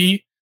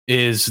Rudzinski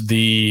is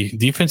the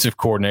defensive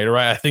coordinator,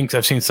 right? I think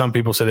I've seen some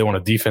people say they want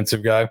a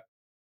defensive guy.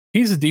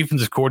 He's a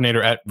defensive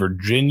coordinator at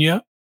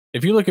Virginia.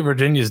 If you look at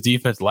Virginia's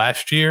defense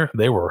last year,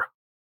 they were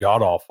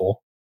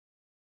god-awful.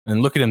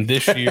 And look at him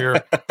this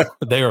year,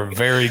 they are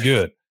very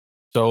good.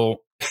 So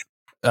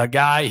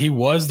he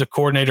was the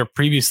coordinator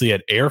previously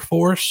at Air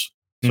Force.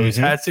 So he's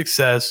had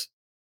success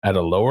at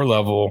a lower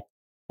level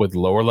with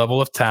lower level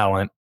of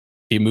talent.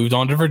 He moved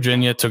on to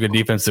Virginia, took a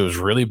defense that was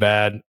really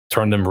bad,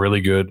 turned them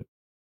really good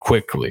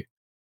quickly.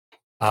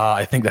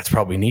 I think that's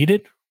probably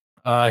needed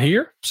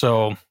here.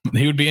 So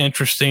he would be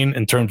interesting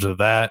in terms of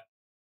that.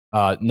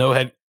 I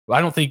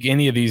don't think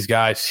any of these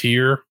guys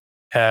here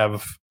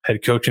have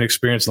head coaching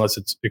experience unless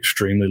it's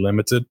extremely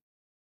limited.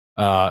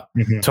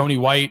 Tony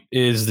White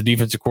is the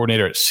defensive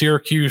coordinator at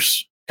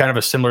Syracuse. Kind of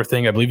a similar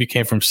thing. I believe he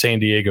came from San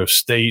Diego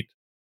State,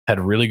 had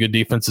really good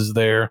defenses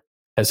there,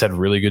 has had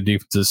really good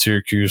defenses at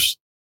Syracuse.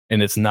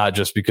 And it's not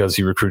just because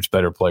he recruits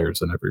better players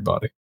than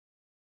everybody.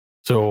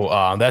 So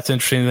that's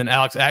interesting. Then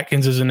Alex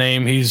Atkins is a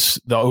name. He's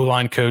the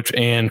O-line coach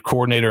and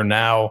coordinator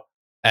now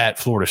at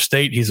Florida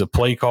State. He's a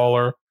play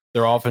caller.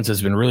 Their offense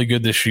has been really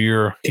good this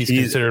year. He's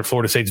considered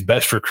Florida State's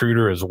best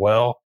recruiter as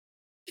well.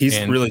 He's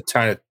really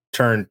trying to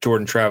turn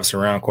Jordan Travis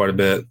around quite a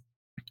bit.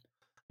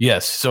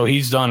 Yes, so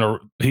he's done a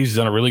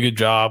really good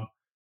job.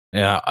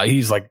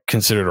 He's like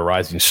considered a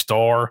rising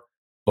star,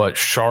 but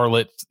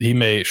Charlotte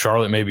may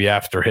be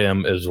after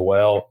him as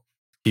well.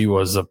 He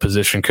was a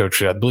position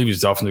coach. I believe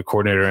he's the offensive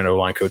coordinator and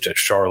O-line coach at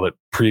Charlotte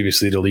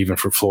previously to leaving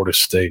for Florida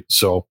State.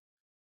 So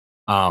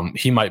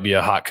he might be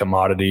a hot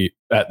commodity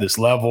at this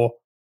level.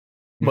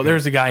 But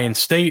there's a guy in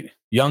state,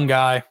 young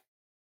guy,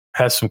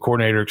 has some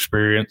coordinator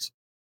experience,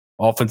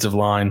 offensive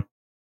line.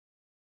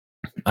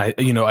 I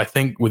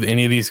think with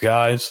any of these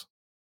guys,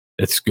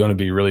 it's going to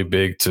be really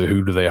big to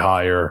who do they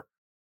hire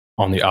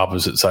on the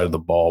opposite side of the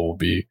ball will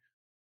be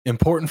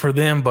important for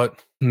them.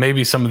 But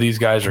maybe some of these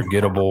guys are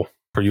gettable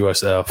for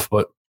USF.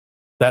 But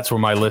that's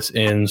where my list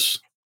ends.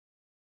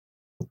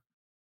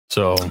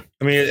 So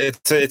I mean,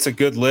 it's a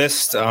good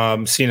list.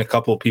 Seeing a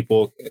couple of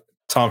people,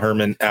 Tom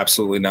Herman,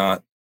 absolutely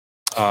not.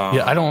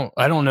 I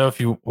don't know if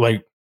you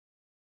like.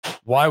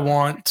 Why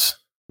want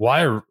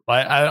why are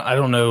I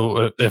don't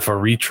know if a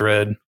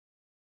retread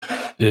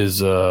is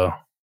do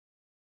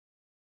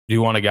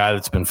you want a guy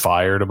that's been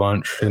fired a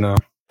bunch, you know?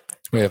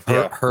 We have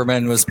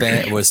Herman was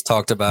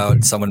talked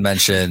about. Someone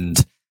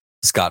mentioned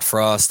Scott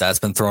Frost. That's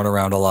been thrown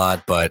around a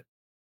lot, but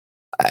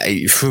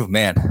you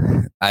trying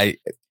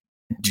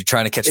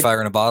to catch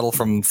fire in a bottle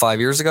from 5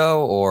 years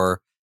ago,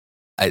 or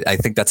I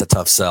think that's a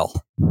tough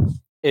sell.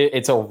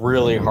 It's a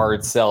really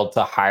hard sell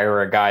to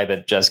hire a guy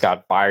that just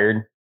got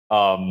fired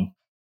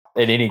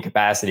in any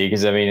capacity.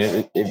 Because I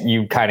mean, if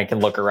you kind of can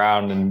look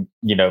around, and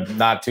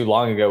not too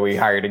long ago we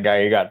hired a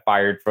guy who got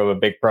fired from a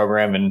big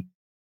program, and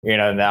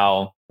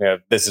now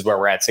this is where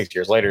we're at 6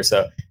 years later.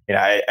 So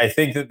I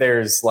think that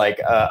there's like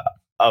a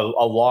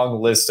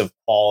long list of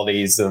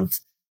qualities of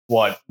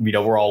what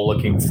we're all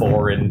looking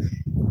for, and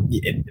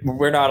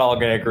we're not all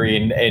going to agree,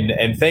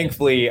 and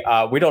thankfully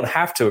we don't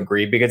have to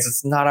agree because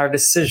it's not our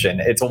decision.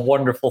 It's a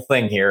wonderful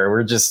thing here.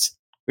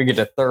 We get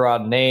to throw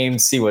out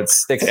names, see what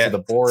sticks to the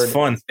board. It's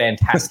fun. It's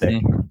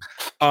fantastic.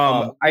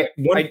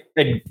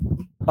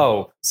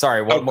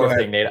 Sorry, one more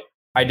thing, Nate.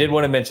 I did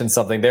want to mention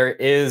something. There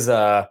is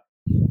the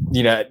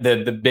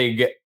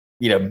big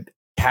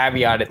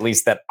caveat, at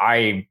least that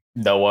I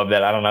know of,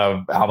 that I don't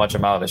know how much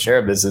I'm allowed to share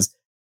of this,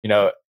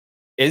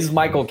 is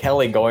Michael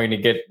Kelly going to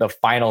get the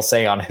final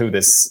say on who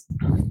this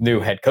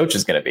new head coach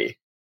is going to be?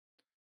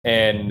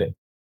 And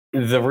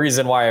the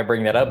reason why I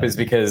bring that up is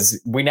because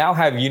we now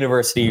have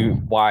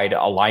university-wide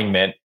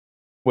alignment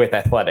with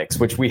athletics,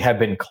 which we have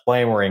been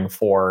clamoring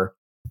for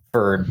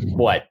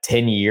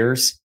 10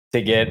 years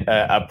to get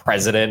a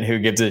president who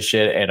gives a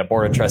shit and a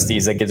board of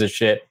trustees that gives a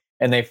shit.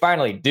 And they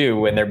finally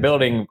do, and they're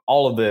building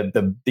all of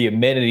the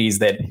amenities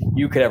that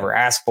you could ever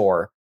ask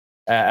for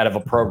out of a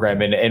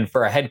program. And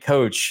for a head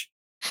coach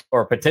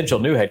or a potential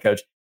new head coach,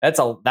 that's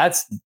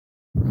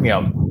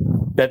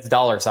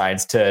dollar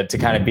signs to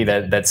kind of be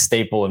that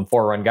staple and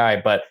forerun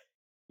guy. But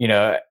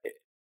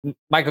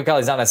Michael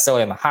Kelly's not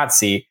necessarily on the hot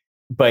seat,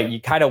 but you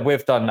kind of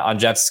whiffed on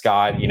Jeff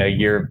Scott.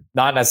 You're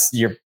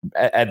you're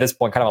at this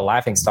point kind of a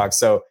laughing stock.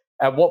 So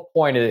at what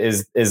point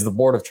is the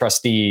board of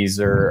trustees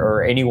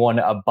or anyone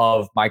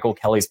above Michael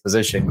Kelly's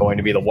position going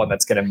to be the one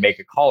that's going to make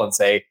a call and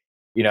say,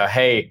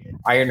 hey,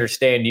 I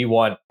understand you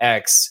want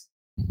X,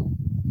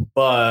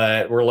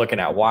 but we're looking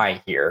at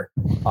Y here.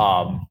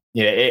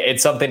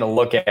 It's something to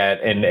look at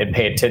and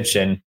pay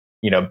attention,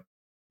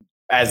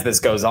 as this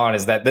goes on,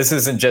 is that this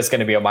isn't just going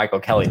to be a Michael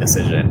Kelly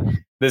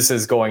decision. This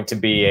is going to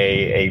be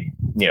a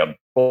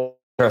board of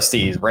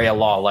trustees, Ray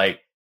Law, like,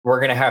 we're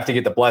going to have to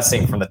get the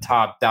blessing from the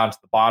top down to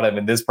the bottom,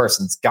 and this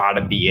person's got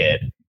to be it.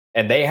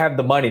 And they have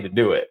the money to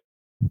do it.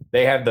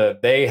 They have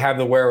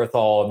the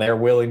wherewithal, and they're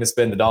willing to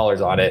spend the dollars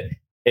on it.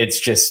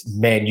 It's just,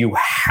 man, you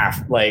had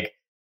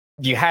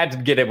to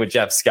get it with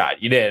Jeff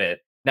Scott. You did it.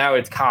 Now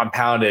it's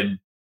compounded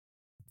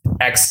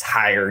X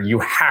higher. You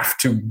have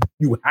to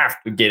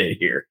get it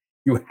here.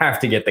 You have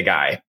to get the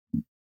guy.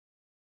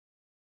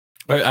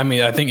 I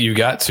mean, I think you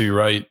got to,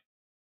 right?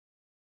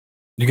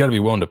 You got to be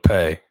willing to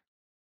pay.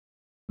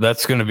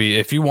 That's going to be,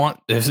 if you want,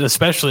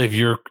 especially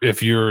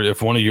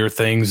if one of your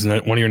things,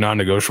 one of your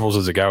non-negotiables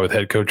is a guy with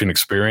head coaching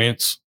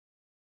experience,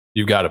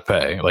 you've got to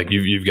pay. Like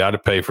you've got to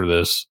pay for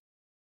this.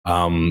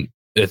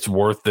 It's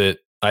worth it.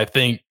 I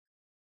think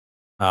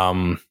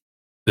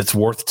it's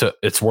worth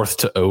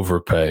to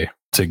overpay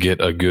to get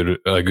a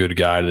good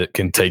guy that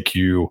can take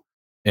you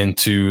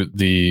get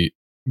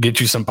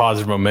you some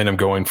positive momentum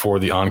going for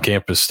the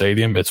on-campus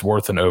stadium. It's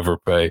worth an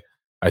overpay,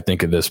 I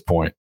think, at this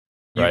point.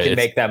 You can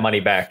make that money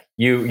back.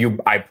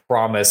 I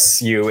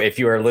promise you, if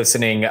you are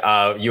listening,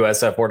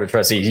 USF Board of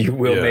Trustees, you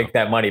will make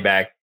that money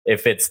back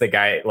if it's the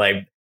guy.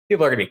 Like,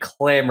 people are going to be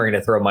clamoring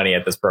to throw money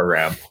at this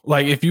program.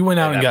 Like, if you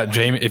went out and got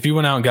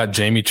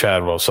Jamie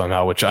Chadwell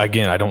somehow, which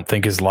again I don't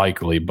think is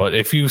likely, but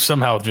if you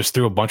somehow just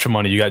threw a bunch of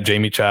money, you got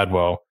Jamie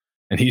Chadwell,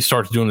 and he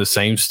starts doing the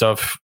same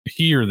stuff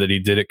here that he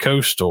did at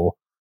Coastal,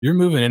 you're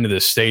moving into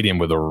this stadium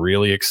with a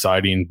really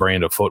exciting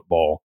brand of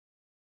football.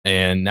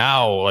 And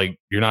now, like,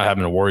 you're not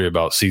having to worry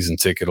about season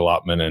ticket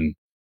allotment and,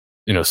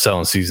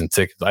 selling season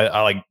tickets.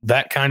 I like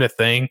that kind of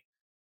thing.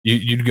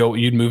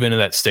 You'd move into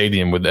that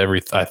stadium with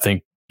I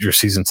think your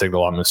season ticket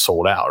allotment is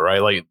sold out, right?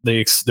 Like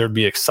there'd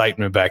be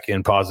excitement back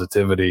in,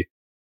 positivity.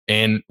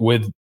 And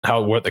with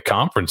what the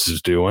conference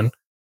is doing,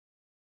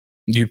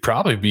 you'd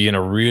probably be in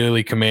a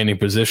really commanding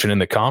position in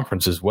the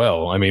conference as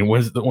well. I mean,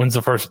 when's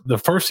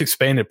the first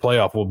expanded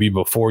playoff will be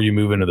before you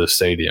move into the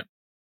stadium.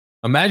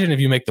 Imagine if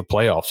you make the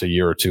playoffs a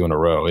year or two in a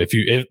row. If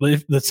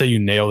let's say you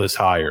nail this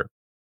hire.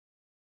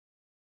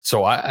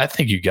 So I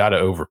think you got to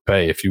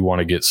overpay if you want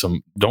to get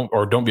some.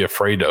 Don't be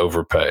afraid to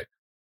overpay.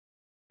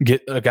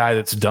 Get a guy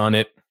that's done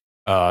it.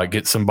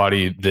 Get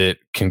somebody that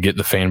can get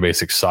the fan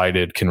base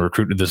excited, can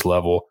recruit to this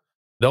level.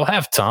 They'll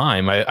have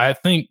time. I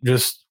think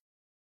if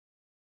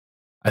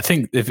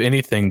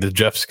anything, the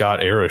Jeff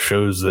Scott era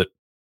shows that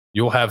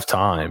you'll have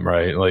time,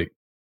 right? Like,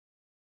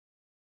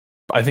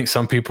 I think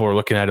some people are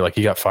looking at it like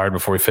he got fired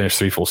before he finished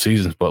 3 full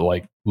seasons, but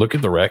like, look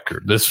at the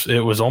record.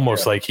 It was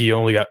almost like he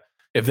only got,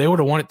 if they would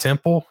have won at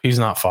Temple, he's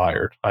not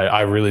fired.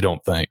 I really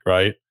don't think,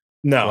 right?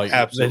 No, Like,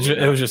 absolutely.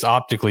 it was just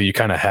optically you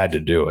kind of had to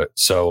do it.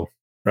 So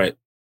right.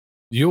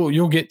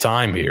 You'll get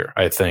time here,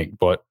 I think,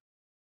 but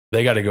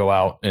they got to go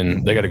out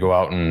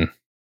and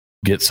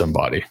get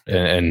somebody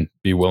and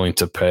be willing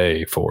to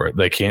pay for it.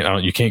 They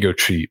can't. You can't go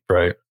cheap,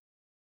 right?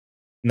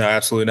 No,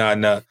 absolutely not.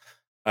 No,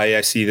 I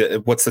see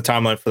that. What's the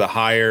timeline for the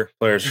hire?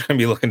 Players are going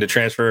to be looking to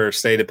transfer or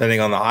stay depending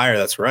on the hire.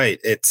 That's right.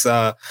 It's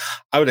I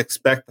would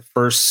expect the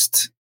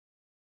first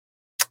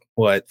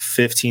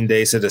 15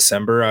 days of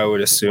December. I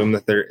would assume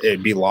that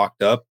it'd be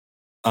locked up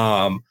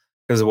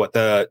because of what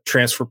the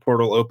transfer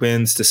portal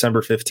opens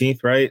December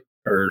 15th, right,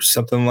 or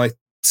something like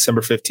December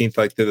 15th,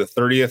 like to the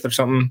 30th or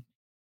something.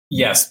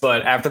 Yes,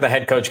 but after the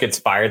head coach gets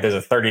fired, there's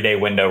a 30-day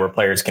window where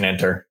players can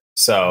enter.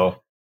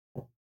 So,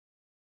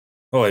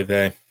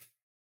 vey.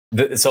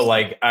 So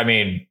like, I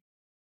mean,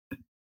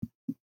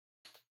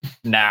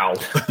 now,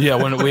 yeah,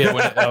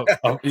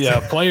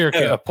 a player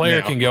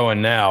can go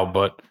in now,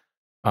 but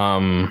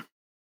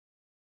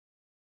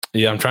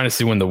yeah, I'm trying to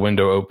see when the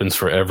window opens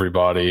for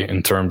everybody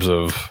in terms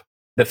of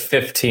the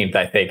 15th,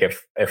 I think,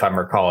 if I'm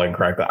recalling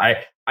correctly.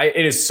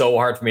 It is so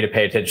hard for me to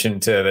pay attention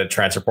to the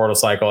transfer portal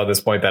cycle at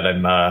this point that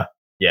I'm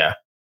yeah.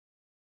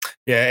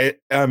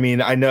 I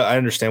mean, I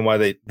understand why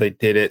they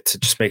did it to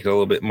just make it a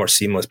little bit more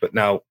seamless, but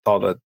now all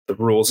the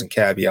rules and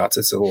caveats,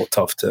 it's a little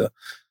tough to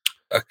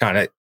kind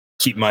of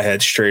keep my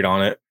head straight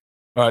on it.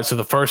 All right, so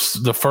the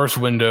first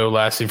window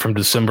lasting from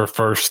December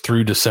 1st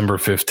through December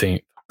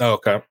 15th. Oh,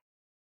 okay.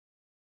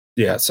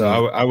 Yeah,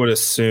 so I would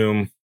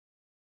assume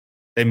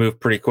they move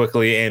pretty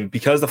quickly, and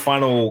because the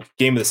final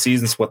game of the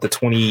season is the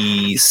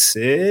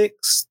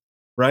 26th,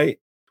 right?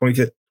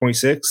 25th,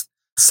 26th,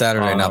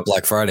 Saturday, not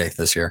Black Friday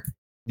this year.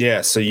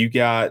 Yeah, so you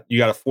got a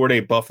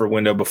 4-day buffer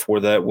window before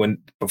the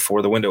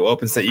window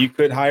opens that you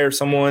could hire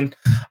someone.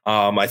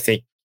 I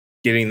think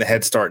getting the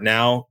head start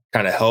now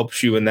kind of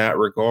helps you in that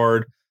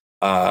regard,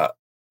 but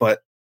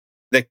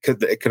it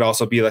could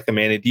also be like a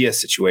Manny Diaz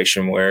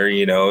situation where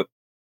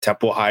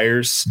Temple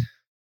hires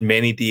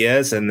Manny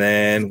Diaz, and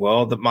then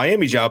the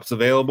Miami job's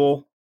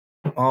available.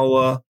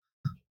 I'll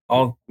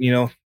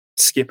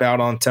skip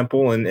out on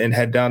Temple and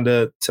head down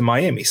to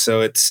Miami.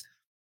 So it's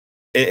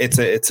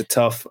a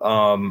tough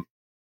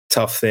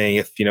thing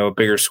if a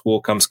bigger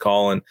school comes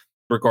calling,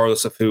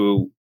 regardless of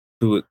who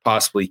it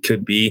possibly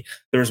could be.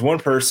 There's one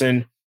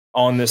person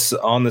on this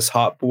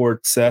hot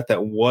board set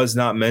that was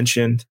not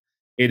mentioned.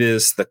 It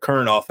is the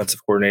current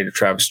offensive coordinator,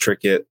 Travis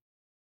Trickett.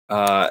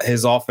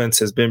 His offense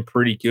has been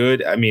pretty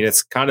good. I mean,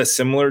 it's kind of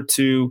similar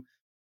to,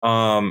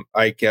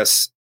 I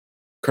guess,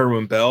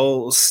 Kerwin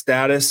Bell's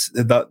status.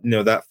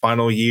 That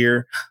final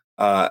year,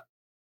 by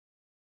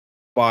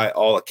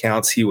all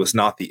accounts, he was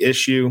not the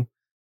issue,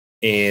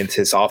 and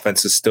his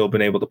offense has still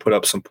been able to put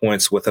up some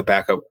points with a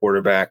backup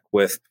quarterback.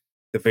 With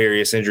the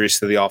various injuries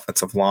to the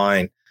offensive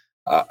line,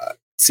 it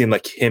seemed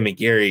like him and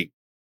Gary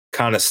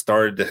kind of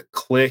started to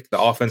click.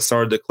 The offense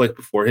started to click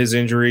before his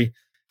injury.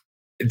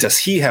 Does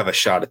he have a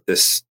shot at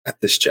this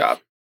job?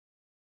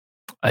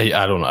 I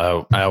don't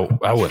know.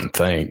 I wouldn't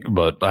think,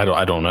 but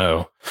I don't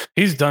know.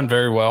 He's done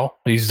very well.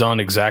 He's done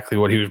exactly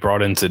what he was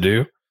brought in to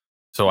do.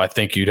 So I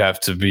think you'd have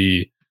to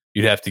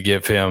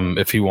give him,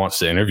 if he wants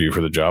to interview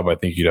for the job, I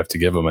think you'd have to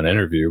give him an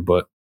interview.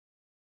 But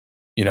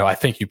I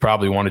think you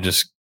probably want to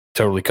just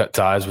totally cut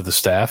ties with the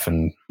staff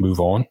and move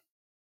on.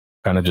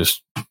 Kind of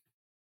just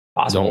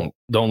don't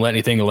let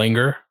anything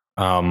linger.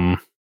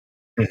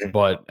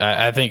 But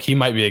I think he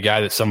might be a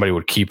guy that somebody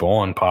would keep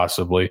on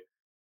possibly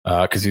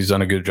because he's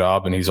done a good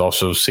job and he's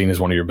also seen as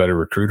one of your better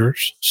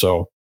recruiters.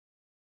 So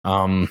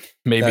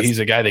maybe he's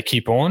a guy to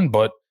keep on,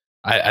 but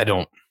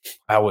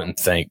I wouldn't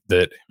think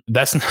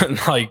that's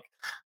not like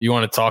you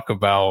want to talk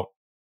about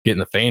getting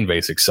the fan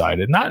base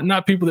excited.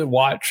 Not people that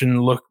watch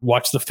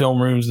the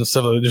film rooms and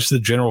stuff, just the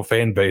general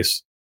fan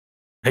base.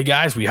 Hey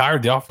guys, we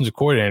hired the offensive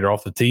coordinator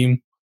off the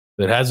team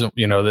that hasn't,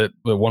 that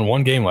won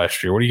one game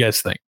last year. What do you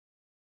guys think?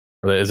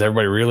 Is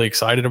everybody really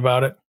excited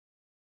about it?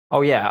 Oh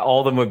yeah,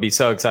 all of them would be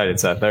so excited,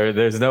 Seth.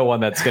 There's no one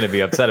that's going to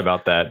be upset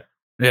about that.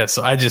 Yeah,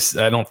 so I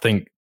don't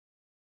think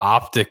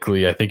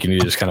optically. I think you need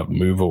to just kind of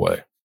move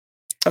away.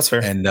 That's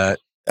fair. And don't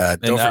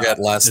forget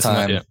last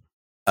time.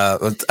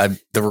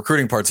 The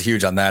recruiting part's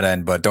huge on that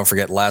end, but don't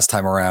forget last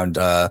time around,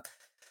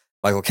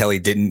 Michael Kelly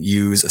didn't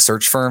use a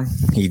search firm.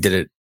 He did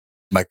it,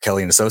 Michael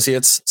Kelly and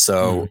Associates.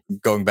 So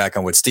going back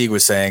on what Stieg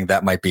was saying,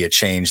 that might be a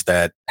change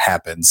that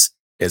happens.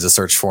 Is a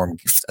search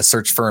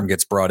firm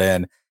gets brought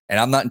in, and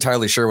I'm not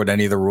entirely sure what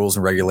any of the rules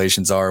and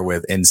regulations are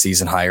with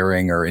in-season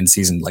hiring or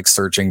in-season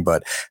searching,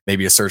 but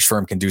maybe a search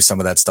firm can do some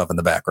of that stuff in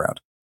the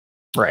background.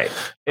 Right.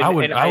 I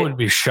would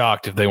be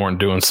shocked if they weren't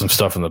doing some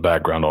stuff in the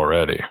background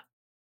already.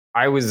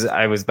 I was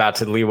about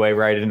to leeway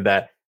right into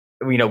that.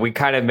 We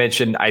kind of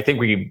mentioned, I think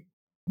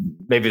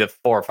maybe the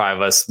 4 or 5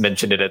 of us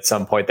mentioned it at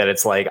some point, that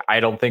it's like, I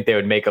don't think they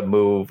would make a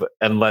move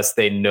unless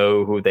they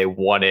know who they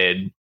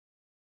wanted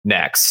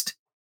next.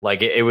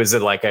 Like it was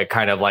like a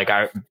kind of like,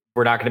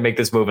 we're not going to make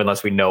this move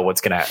unless we know what's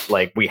going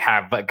to, we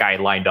have a guy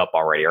lined up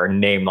already or a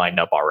name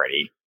lined up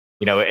already.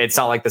 It's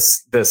not like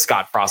the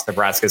Scott Frost,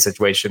 Nebraska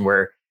situation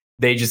where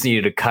they just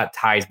needed to cut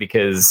ties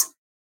because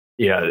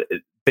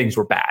things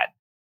were bad.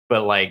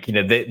 But like,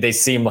 they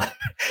seem like,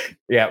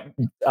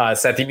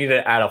 Seth, you need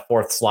to add a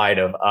fourth slide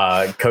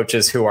of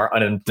coaches who are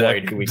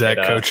unemployed.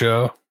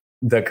 The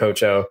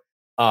Cocho.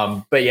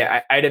 But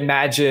yeah, I'd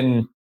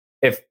imagine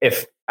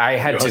if I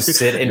had to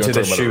sit into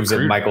the shoes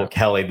of Michael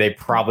Kelly, they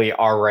probably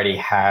already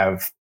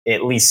have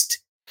at least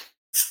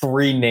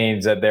 3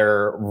 names that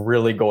they're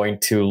really going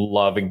to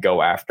love and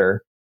go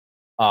after.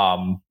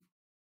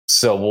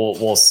 So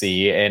we'll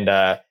see. And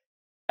I'm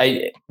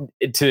going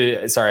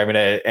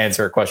to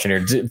answer a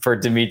question here for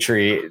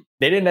Dimitri.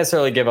 They didn't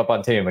necessarily give up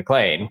on Timmy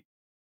McClain.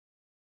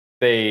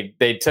 They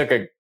took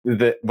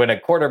when a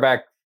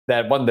quarterback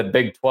that won the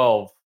Big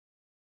 12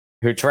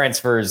 who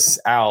transfers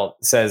out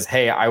says,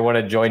 "Hey, I want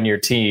to join your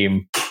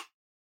team."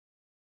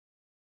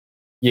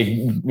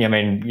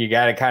 You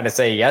got to kind of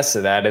say yes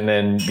to that, and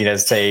then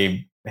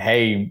say,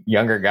 "Hey,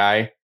 younger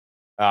guy,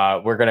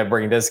 we're going to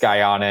bring this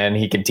guy on in.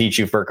 He can teach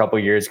you for a couple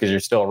of years because you're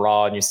still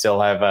raw and you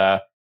still have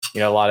a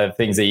lot of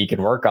things that you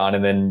can work on."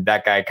 And then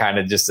that guy kind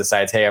of just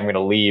decides, "Hey, I'm going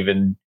to leave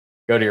and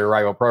go to your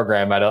rival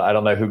program." I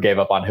don't know who gave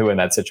up on who in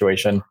that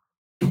situation,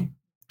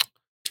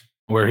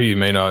 where he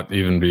may not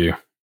even be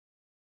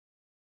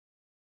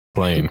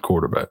playing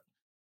quarterback.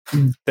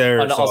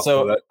 There's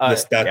also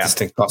that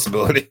distinct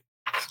possibility.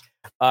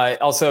 Can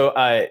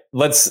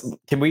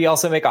we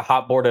also make a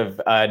hot board of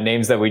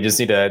names that we just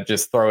need to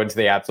just throw into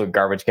the absolute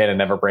garbage can and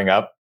never bring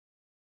up?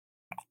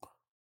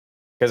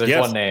 Because there's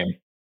one name.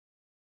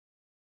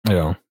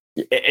 Yeah.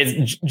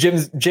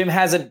 Jim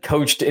hasn't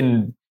coached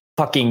in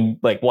fucking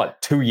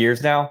 2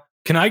 years now.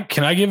 Can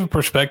I give a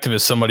perspective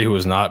as somebody who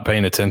was not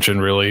paying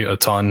attention really a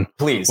ton,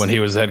 please, when he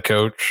was head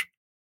coach?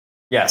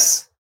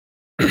 Yes.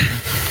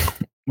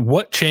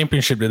 What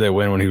championship did they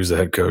win when he was the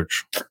head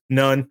coach?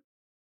 None.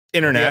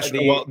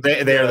 International.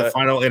 They are the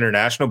final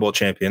International Bowl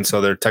champions,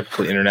 so they're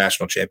technically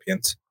international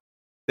champions.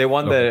 They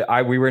won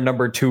we were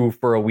number 2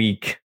 for a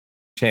week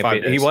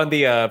champion. He won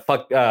the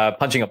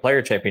punching a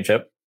player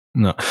championship.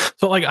 No,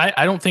 so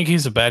I don't think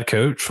he's a bad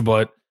coach,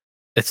 but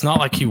it's not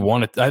like he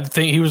wanted. I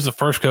think he was the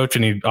first coach,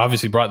 and he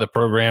obviously brought the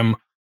program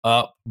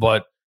up,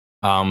 but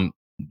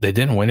they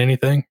didn't win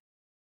anything,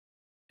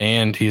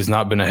 and he's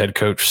not been a head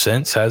coach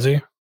since, has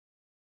he?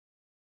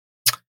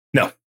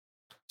 No.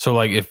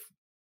 So if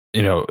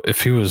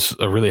he was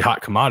a really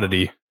hot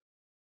commodity,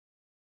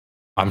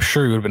 I'm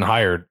sure he would have been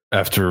hired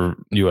after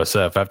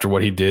USF, after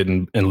what he did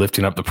in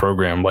lifting up the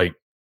program.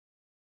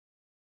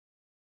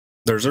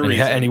 There's a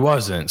reason. And he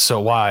wasn't. So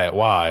why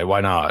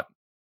not?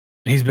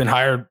 He's been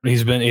hired.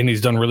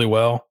 He's done really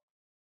well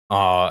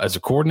as a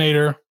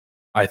coordinator.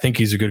 I think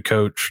he's a good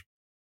coach,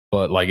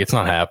 but it's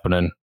not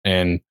happening.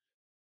 And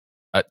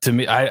to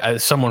me, I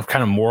someone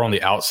kind of more on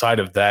the outside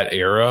of that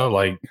era,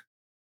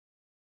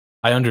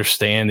 I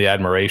understand the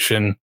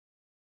admiration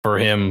for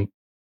him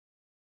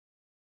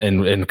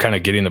and kind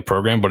of getting the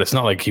program, but it's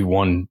not like he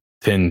won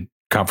 10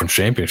 conference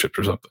championships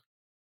or something.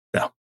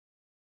 No.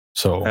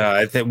 So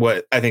I think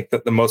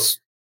that the most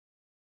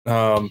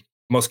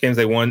games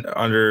they won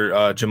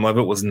under Jim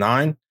Leavitt was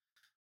 9.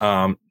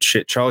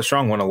 Charlie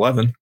Strong won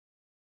 11,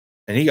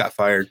 and he got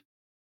fired.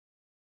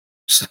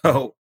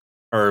 So,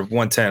 or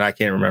 110, I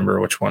can't remember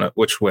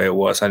which way it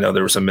was. I know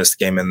there was a missed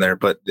game in there,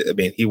 but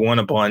he won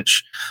a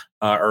bunch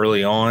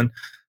early on.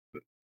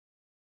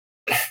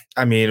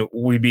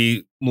 We'd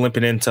be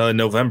limping into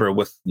November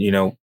with,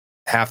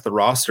 half the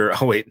roster.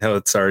 Oh, wait, no,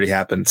 it's already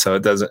happened. So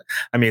it doesn't,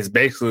 it's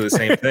basically the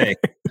same thing.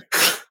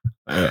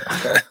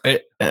 I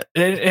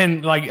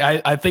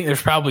think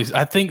there's probably,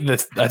 I think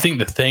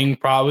the thing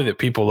probably that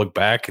people look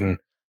back and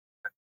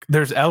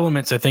there's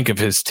elements, I think, of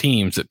his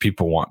teams that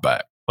people want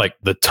back, like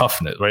the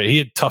toughness, right? He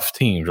had tough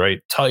teams,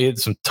 right? He had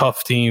some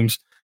tough teams.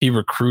 He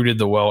recruited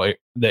the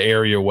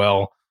area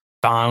well,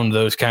 found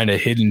those kind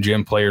of hidden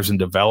gem players and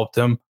developed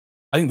them.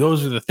 I think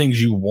those are the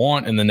things you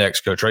want in the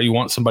next coach, right? You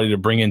want somebody to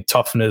bring in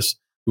toughness.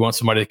 You want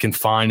somebody that can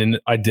find and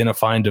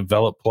identify and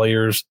develop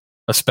players,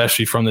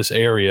 especially from this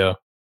area.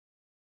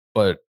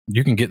 But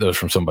you can get those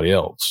from somebody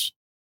else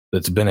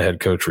that's been a head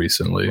coach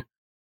recently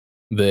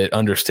that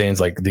understands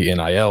the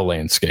NIL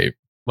landscape.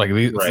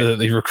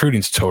 The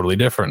recruiting's totally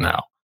different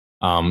now.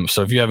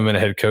 So if you haven't been a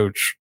head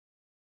coach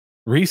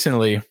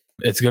recently,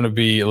 it's going to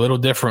be a little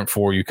different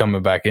for you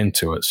coming back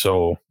into it.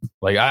 So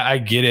I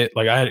get it.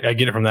 I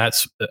get it from that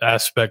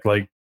aspect.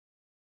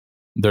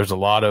 There's a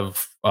lot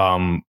of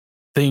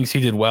things he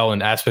did well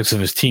in aspects of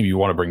his team you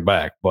want to bring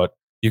back, but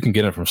you can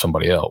get it from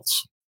somebody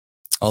else.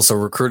 Also,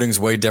 recruiting's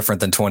way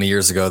different than 20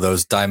 years ago.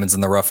 Those diamonds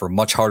in the rough are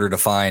much harder to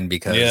find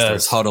because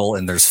there's huddle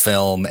and there's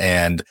film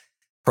and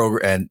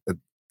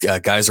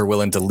guys are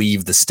willing to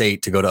leave the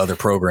state to go to other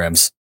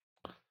programs.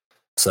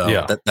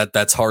 So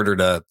that's harder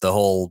to the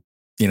whole,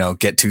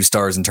 get 2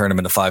 stars and turn them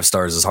into 5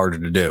 stars is harder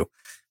to do.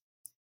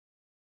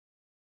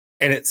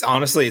 And it's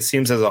honestly, it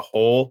seems as a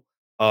whole,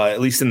 at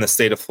least in the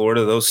state of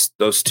Florida, those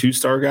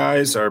 2-star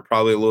guys are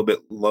probably a little bit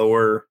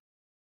lower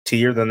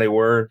tier than they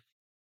were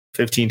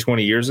 15,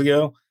 20 years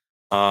ago.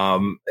 I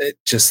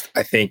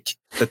think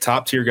the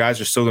top tier guys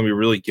are still going to be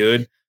really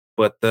good,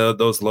 but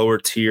those lower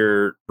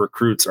tier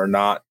recruits are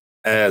not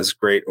as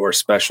great or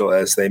special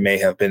as they may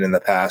have been in the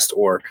past,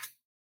 or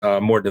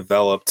more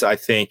developed. I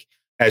think,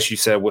 as you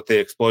said, with the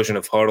explosion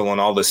of huddle and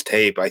all this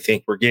tape, I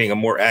think we're getting a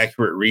more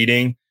accurate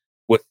reading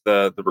with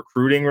the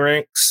recruiting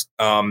ranks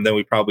than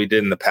we probably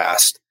did in the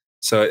past.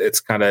 So it's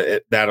kind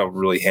of that'll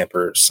really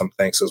hamper some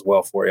things as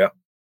well for you.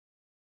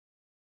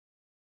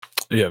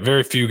 Yeah,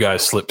 very few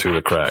guys slip through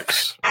the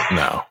cracks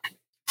now.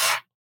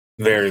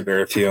 Very,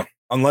 very few.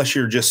 Unless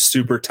you're just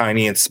super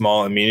tiny and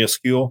small and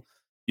minuscule,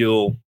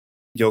 you'll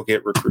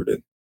get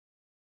recruited.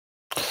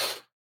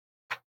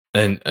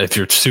 And if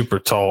you're super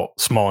tall,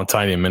 small and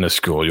tiny and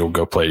minuscule, you'll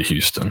go play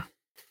Houston.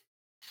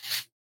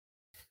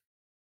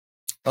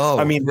 Oh,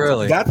 I mean,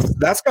 really?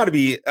 That's got to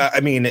be.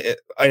 I mean,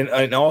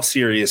 in all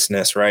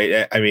seriousness,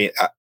 right? I mean,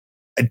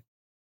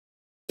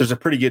 there's a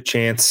pretty good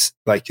chance,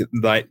 like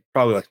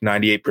probably like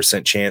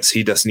 98% chance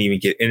he doesn't even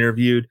get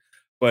interviewed.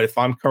 But if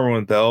I'm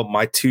Kerwin Bell,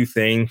 my two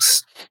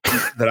things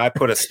that I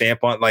put a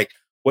stamp on, like,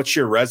 what's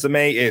your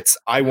resume? It's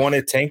I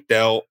wanted Tank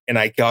Dell, and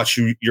I got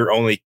you your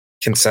only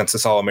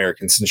consensus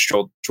All-American since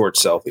George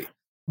Selfie.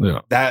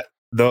 Yeah,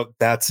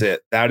 that's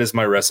it. That is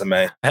my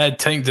resume. I had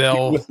Tank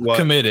Dell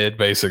committed,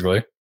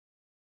 basically.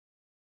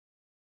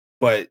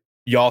 But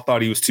y'all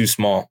thought he was too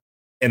small.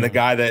 And the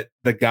guy that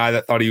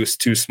thought he was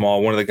too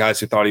small, one of the guys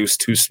who thought he was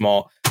too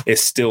small,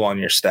 is still on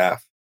your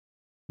staff.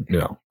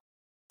 Yeah.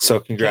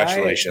 So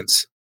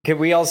congratulations. Can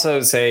we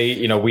also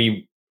say, I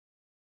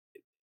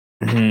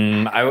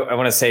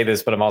want to say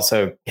this, but I'm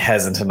also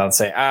hesitant on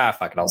saying,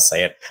 fuck it, I'll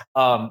say it.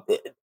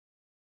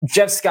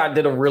 Jeff Scott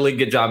did a really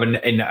good job,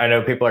 and I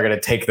know people are going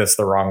to take this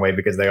the wrong way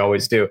because they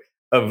always do,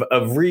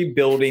 of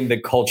rebuilding the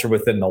culture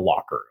within the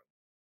locker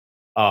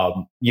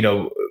room.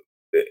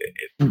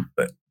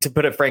 To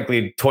put it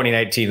frankly,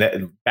 2019, that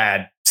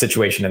bad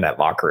situation in that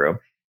locker room,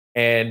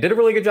 and did a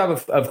really good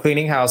job of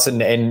cleaning house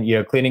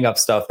and cleaning up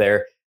stuff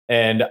there.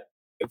 And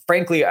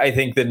frankly, I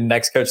think the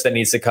next coach that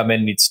needs to come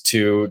in needs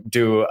to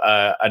do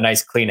a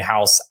nice clean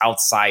house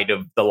outside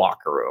of the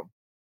locker room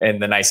in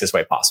the nicest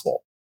way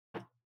possible.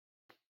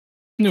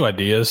 New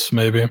ideas,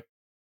 maybe.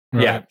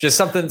 Right. Yeah, just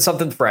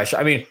something fresh.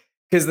 I mean,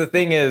 because the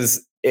thing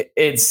is,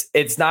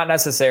 it's not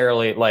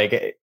necessarily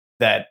like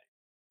that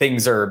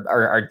things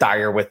are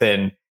dire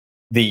within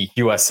the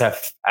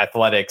USF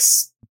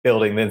Athletics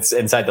building that's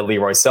inside the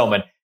Leroy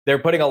Selman. They're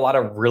putting a lot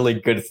of really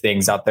good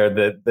things out there.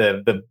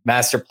 The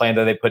master plan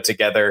that they put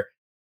together,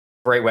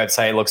 great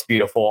website, looks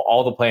beautiful.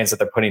 All the plans that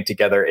they're putting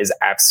together is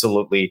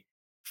absolutely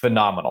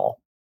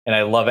phenomenal, and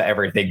I love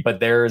everything. But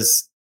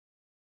there's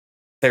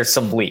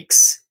some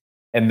leaks,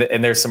 and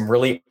there's some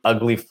really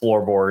ugly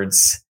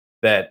floorboards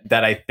that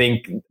I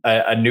think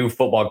a new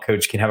football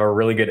coach can have a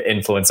really good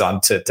influence on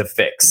to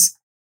fix.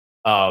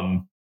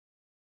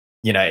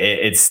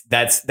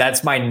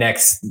 That's my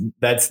next.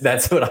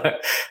 That's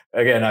what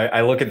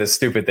I look at the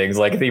stupid things.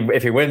 Like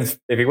if he wins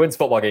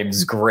football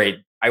games,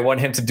 great. I want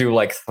him to do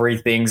like 3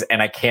 things,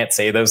 and I can't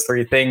say those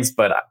 3 things,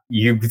 but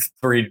you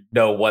 3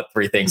 know what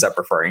 3 things I'm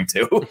referring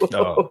to.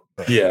 Oh,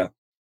 yeah.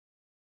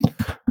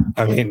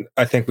 I mean,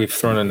 I think we've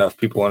thrown enough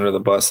people under the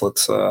bus.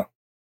 Let's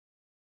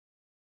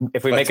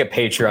if we make a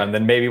Patreon,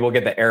 then maybe we'll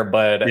get the Air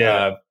Bud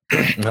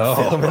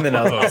film, and then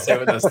I'll say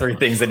what those 3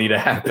 things that need to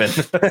happen.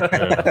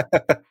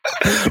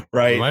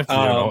 Right.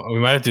 We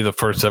might have to do the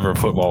first ever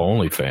football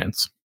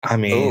OnlyFans. I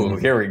mean,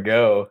 here we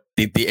go.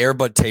 The Air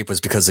Bud tape was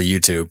because of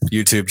YouTube.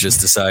 YouTube just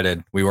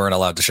decided we weren't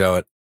allowed to show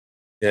it.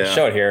 Yeah.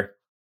 Show it here.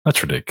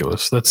 That's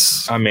ridiculous.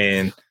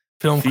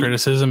 Film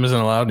criticism isn't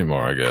allowed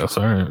anymore, I guess.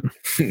 All right.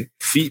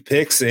 Feet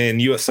pics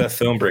and USF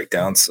film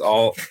breakdowns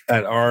all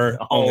at our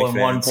all in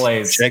one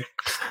place.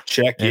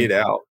 Check it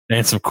out.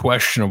 And some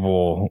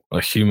questionable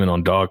human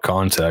on dog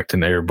contact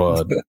in Air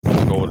Bud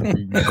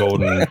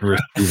golden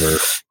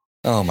receiver.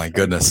 Oh my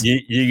goodness.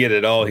 You get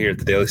it all here at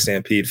the Daily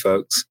Stampede,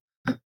 folks.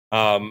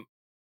 I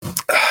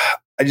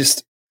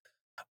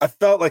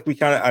felt like we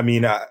kind of,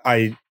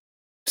 I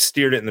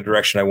steered it in the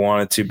direction I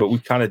wanted to, but we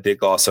kind of did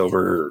gloss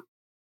over.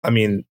 I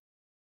mean,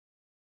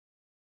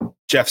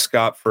 Jeff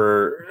Scott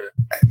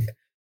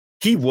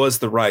he was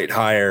the right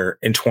hire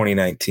in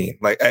 2019.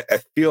 Like, I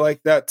feel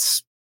like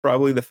that's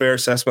probably the fair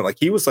assessment. Like,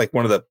 he was like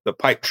one of the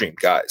pipe dream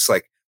guys.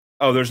 Like,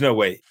 oh, there's no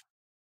way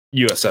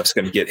USF's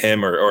going to get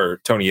him or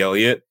Tony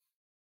Elliott.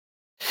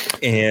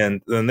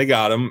 And then they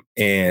got him,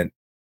 and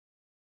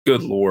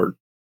good Lord,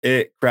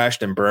 it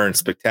crashed and burned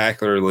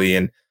spectacularly.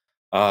 And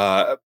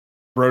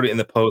wrote it in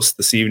the Post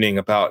this evening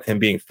about him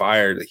being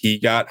fired. He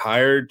got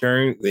hired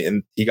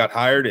in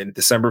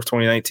December of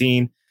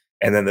 2019,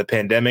 and then the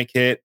pandemic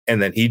hit,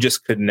 and then he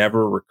just could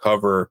never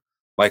recover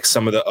like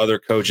some of the other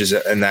coaches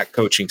in that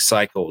coaching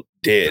cycle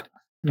did,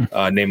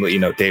 namely,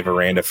 Dave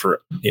Aranda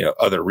for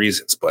other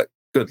reasons. But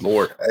good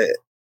Lord,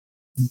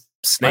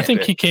 I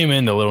think he came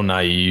in a little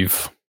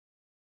naive,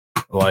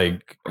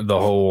 like the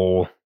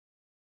whole,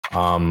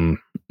 I'm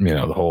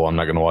not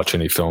going to watch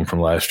any film from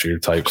last year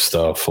type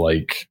stuff.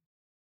 Like,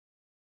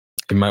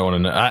 you might want to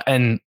know.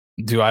 And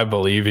do I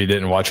believe he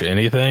didn't watch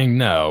anything?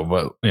 No,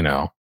 but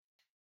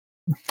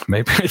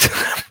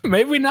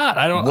maybe not.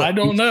 I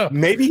don't know.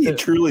 Maybe he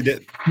truly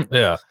did.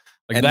 Yeah.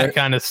 Like And that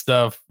kind of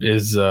stuff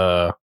is,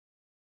 yeah,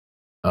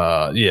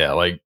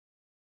 like,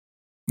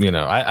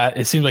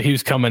 it seems like he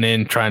was coming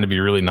in trying to be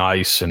really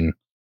nice and,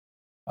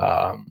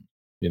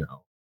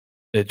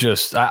 it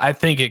just, I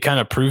think it kind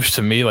of proves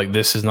to me like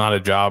this is not a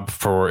job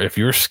for, if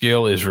your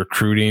skill is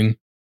recruiting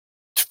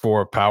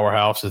for a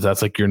powerhouse, if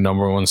that's like your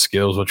number one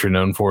skills, what you're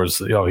known for is,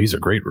 he's a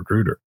great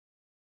recruiter.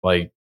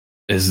 Like,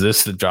 is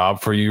this the job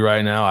for you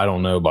right now? I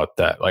don't know about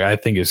that. Like, I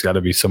think it's got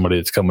to be somebody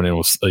that's coming in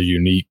with a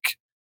unique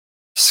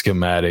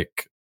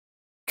schematic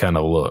kind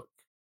of look.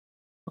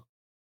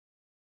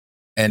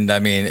 And I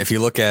mean, if you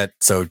look at,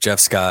 so Jeff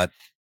Scott,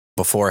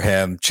 before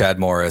him, Chad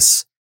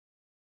Morris,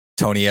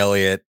 Tony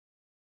Elliott,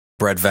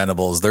 Brett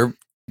Venables,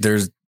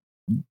 there's,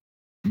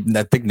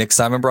 I think Nick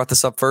Simon brought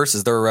this up first.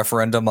 Is there a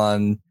referendum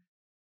on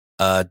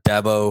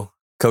Dabo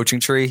coaching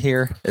tree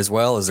here as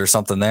well? Is there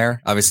something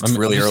there? Obviously, it's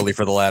really early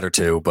for the latter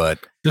two, but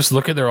just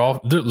look at their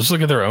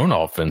own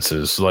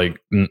offenses, like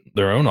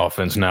their own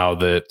offense now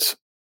that,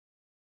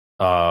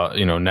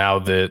 now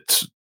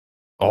that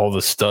all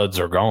the studs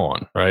are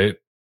gone, right?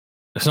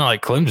 It's not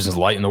like Clemson's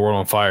lighting the world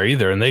on fire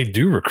either, and they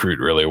do recruit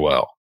really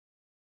well.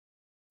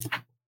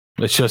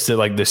 It's just that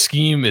like the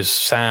scheme is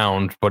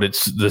sound, but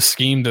it's the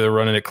scheme that they're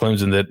running at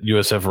Clemson that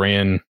USF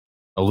ran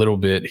a little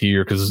bit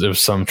here because there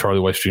was some Charlie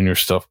Weiss Jr.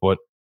 stuff, but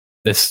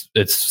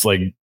it's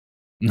like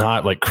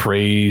not like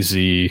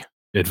crazy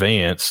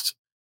advanced,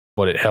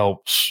 but it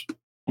helps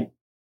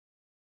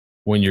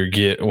when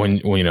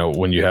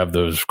you have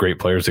those great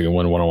players that can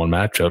win one-on-one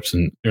matchups,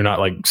 and you're not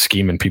like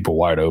scheming people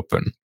wide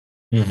open.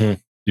 Mm-hmm.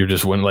 You're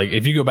just winning. Like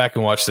if you go back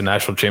and watch the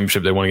national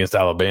championship they won against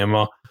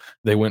Alabama,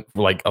 they went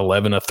like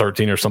 11 of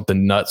 13 or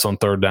something nuts on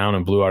third down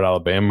and blew out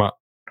Alabama.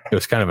 It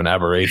was kind of an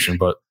aberration,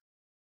 but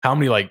how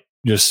many like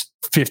just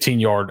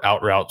 15-yard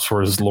out routes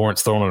where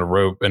Lawrence throwing on a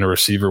rope and a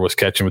receiver was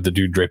catching with the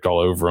dude draped all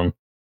over him? And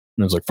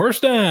it was like,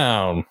 first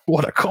down.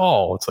 What a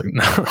call. It's like,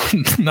 no,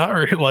 not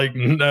really. Like,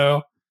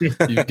 no,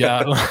 you've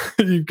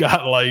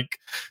got like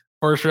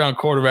first round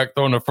quarterback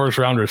throwing a first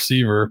round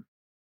receiver,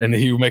 and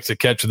he makes a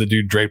catch with the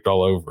dude draped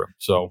all over him.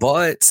 So,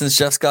 but since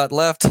Jeff Scott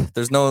left,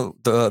 there's no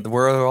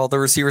where are all the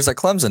receivers at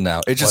Clemson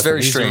now? It's just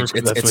very strange.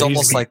 It's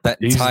almost like that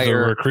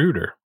entire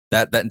recruiter.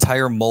 That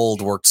entire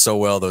mold worked so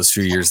well those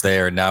few years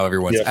there, and now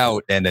everyone's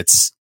out, and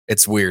it's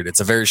weird. It's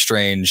a very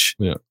strange.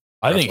 Yeah,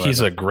 I think he's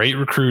a great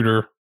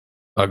recruiter,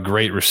 a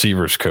great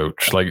receivers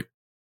coach. Like,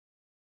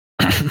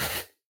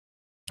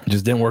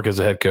 just didn't work as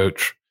a head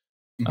coach.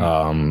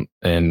 And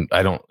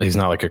he's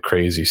not like a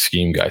crazy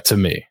scheme guy to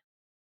me.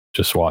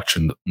 Just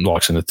watching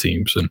the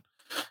teams,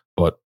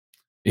 but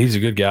he's a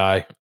good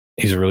guy.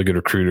 He's a really good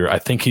recruiter. I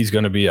think he's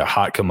going to be a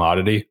hot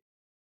commodity.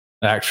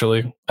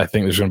 Actually, I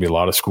think there's going to be a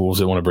lot of schools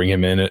that want to bring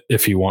him in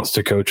if he wants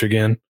to coach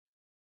again,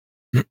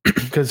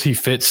 because he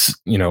fits.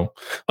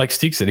 Like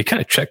Steve said, he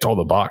kind of checked all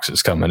the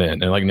boxes coming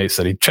in, and like Nate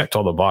said, he checked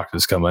all the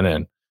boxes coming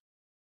in.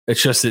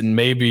 It's just that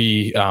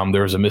maybe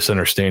there was a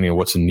misunderstanding of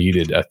what's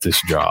needed at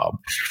this job,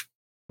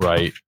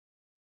 right?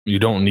 You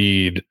don't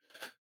need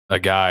a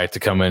guy to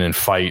come in and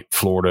fight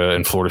Florida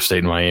and Florida State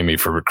and Miami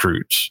for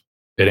recruits.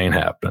 It ain't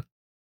happening.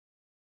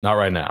 Not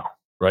right now,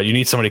 right? You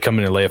need somebody to come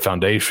in and lay a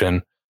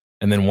foundation,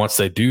 and then once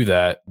they do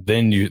that,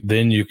 then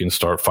you can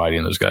start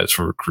fighting those guys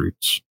for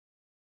recruits.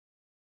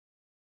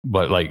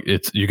 But like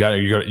you got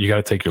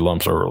to take your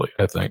lumps early,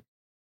 I think.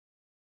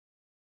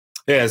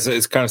 Yeah,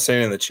 it's kind of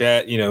saying in the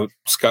chat,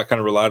 Scott kind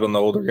of relied on the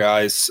older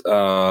guys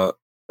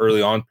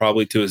early on,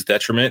 probably to his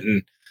detriment,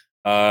 and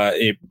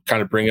you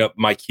kind of bring up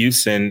Mike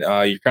Houston.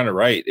 You're kind of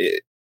right.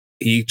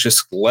 He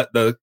just let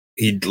the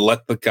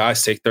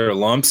guys take their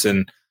lumps,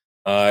 and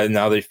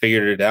now they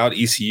figured it out.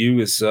 ECU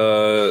is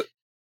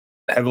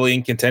heavily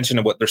in contention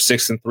of what they're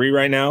 6-3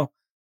 right now.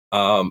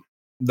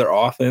 Their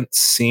offense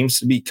seems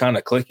to be kind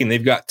of clicking.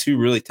 They've got two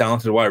really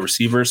talented wide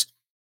receivers.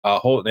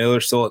 Holt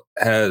Naylor still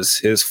has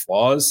his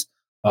flaws.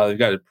 They've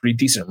got a pretty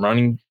decent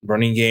running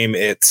game.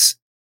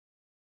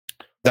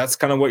 That's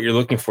kind of what you're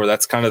looking for.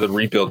 That's kind of the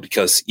rebuild,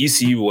 because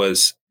ECU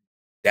was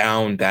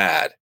down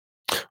bad.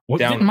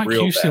 Didn't Mike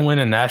Houston win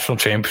a national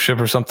championship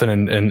or something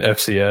in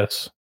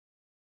FCS?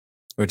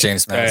 With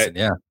James Madison,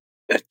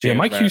 yeah.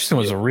 Mike Houston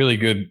was had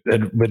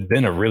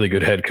been a really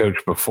good head coach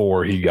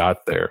before he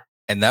got there.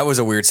 And that was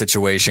a weird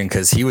situation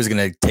because he was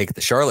going to take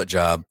the Charlotte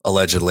job,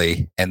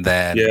 allegedly. And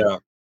then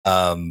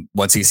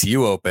once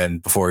ECU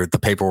opened, before the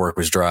paperwork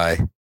was dry,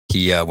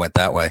 he went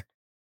that way.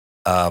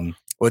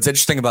 What's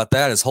interesting about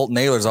that is Holt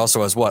Naylor's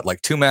also has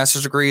like 2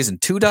 master's degrees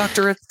and 2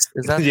 doctorates.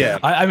 Is that? Yeah.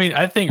 I mean,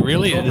 I think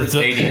really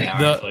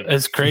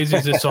as crazy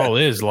as this all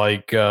is,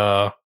 like,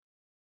 how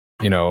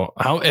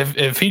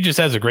if he just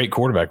has a great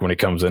quarterback when he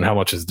comes in, how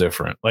much is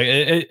different? Like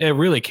it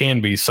really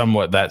can be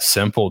somewhat that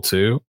simple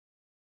too.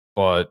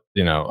 But,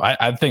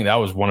 I think that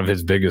was one of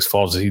his biggest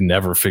flaws, is he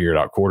never figured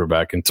out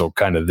quarterback until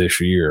kind of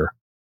this year.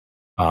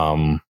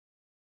 And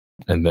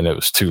then it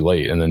was too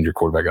late, and then your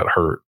quarterback got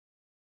hurt.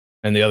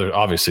 And the other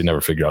obviously never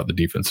figured out the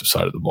defensive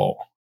side of the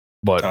ball.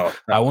 But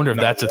I wonder if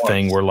that's a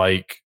thing where,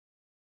 like,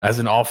 as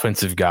an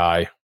offensive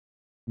guy,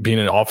 being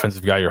an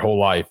offensive guy your whole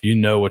life, you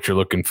know what you're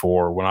looking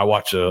for. When I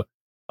watch a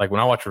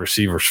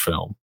receiver's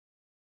film,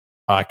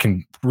 I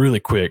can really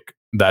quick.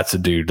 That's a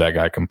dude that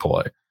guy can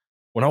play.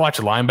 When I watch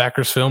a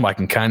linebackers film, I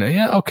can kind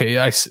of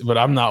but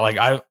I'm not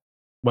like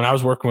when I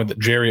was working with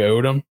Jerry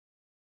Odom,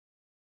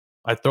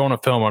 I throw in a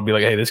film. I'd be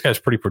like, hey, this guy's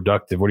pretty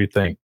productive. What do you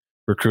think?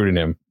 Recruiting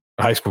him,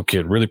 a high school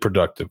kid, really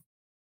productive,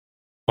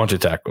 bunch of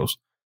tackles.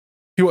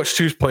 He watched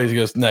 2 plays. He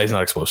goes, no, he's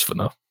not explosive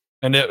enough,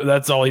 and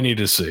that's all he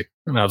needed to see.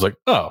 And I was like,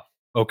 oh,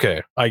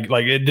 okay.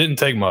 It didn't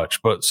take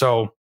much, but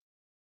so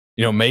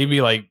maybe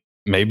they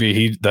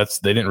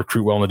didn't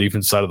recruit well on the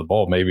defense side of the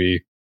ball.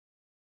 Maybe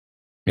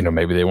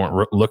they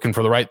weren't looking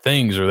for the right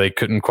things, or they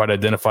couldn't quite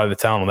identify the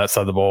talent on that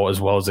side of the ball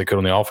as well as they could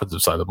on the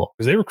offensive side of the ball,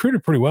 because they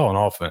recruited pretty well on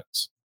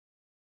offense.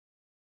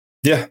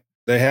 Yeah,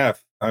 they have.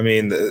 I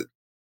mean,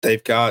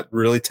 they've got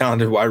really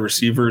talented wide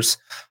receivers.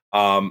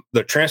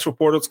 The transfer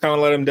portal's kind of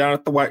let him down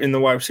in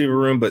the wide receiver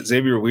room, but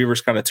Xavier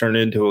Weaver's kind of turned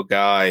into a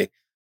guy.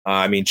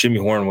 Jimmy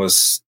Horn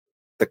was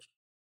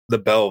the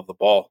belle of the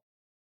ball,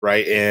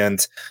 right?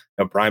 And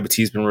Brian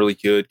Batti's been really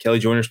good. Kelly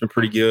Joyner's been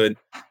pretty good.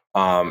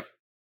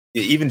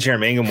 Even Jaron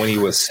Mangum when he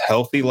was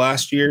healthy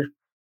last year.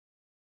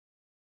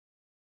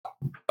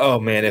 Oh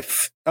man,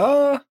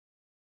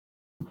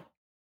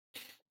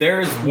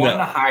 there's one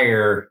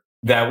hire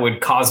that would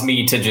cause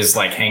me to just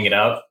like hang it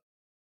up.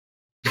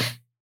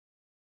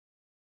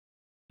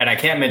 And I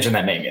can't mention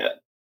that name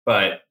yet,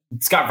 but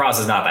Scott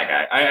Frost is not that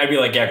guy. I'd be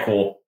like, yeah,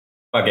 cool.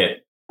 Fuck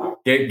it.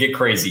 Get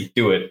crazy.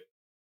 Do it.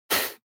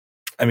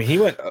 I mean, he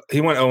went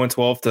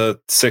 0-12 to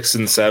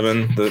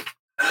 6-7,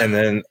 and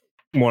then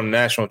won a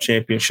national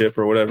championship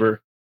or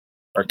whatever,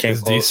 or came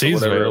close to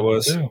whatever it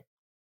was. Too.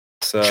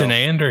 So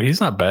Chenander,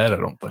 he's not bad, I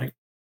don't think.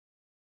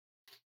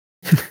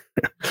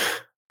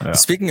 Yeah.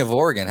 Speaking of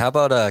Oregon, how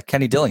about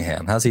Kenny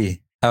Dillingham? How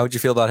would you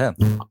feel about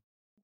him?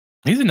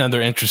 He's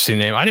another interesting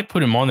name. I didn't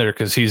put him on there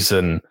because he has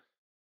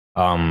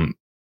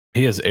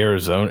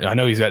Arizona. I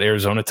know he's got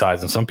Arizona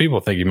ties, and some people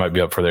think he might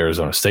be up for the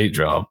Arizona State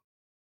job.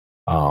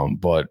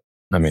 But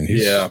I mean,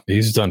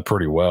 he's done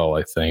pretty well,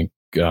 I think.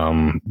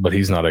 But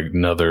he's not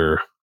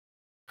another.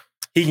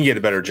 He can get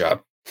a better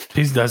job.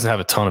 He doesn't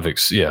have a ton of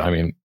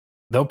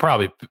they'll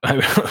probably.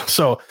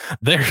 So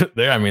there's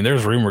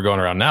rumor going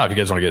around now. If you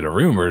guys want to get into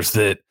rumors,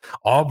 that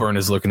Auburn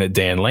is looking at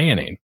Dan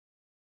Lanning.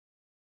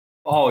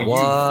 Oh, you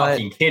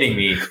fucking kidding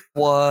me?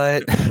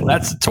 What?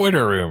 That's a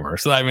Twitter rumor.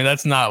 So I mean,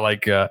 that's not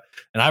like. And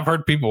I've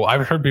heard people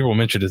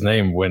mention his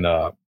name when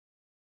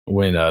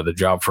the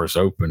job first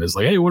opened. It's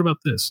like, hey, what about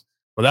this?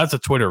 Well, that's a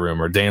Twitter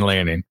rumor. Dan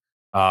Lanning.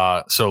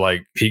 So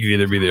like he could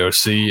either be the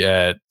OC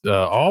at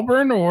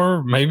Auburn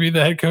or maybe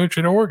the head coach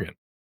at Oregon.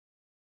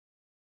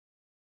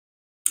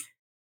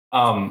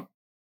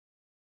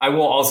 I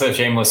will also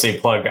shamelessly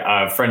plug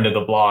a friend of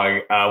the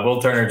blog.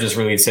 Will Turner just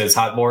released his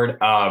hot board.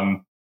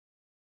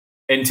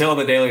 Until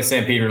the Daily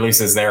Stampede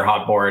releases their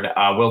hot board,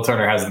 Will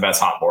Turner has the best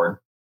hot board.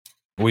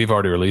 We've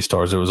already released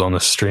ours. It was on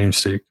the stream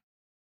stick.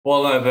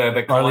 Well, or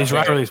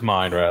at least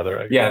mine,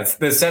 rather. Yeah,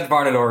 the Seth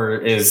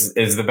Varnador is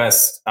the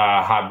best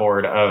hot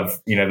board of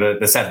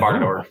the Seth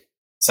Varnador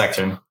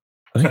section.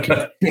 Thank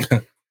you.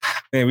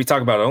 Man, we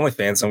talk about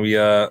OnlyFans and we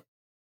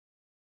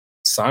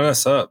sign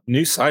us up.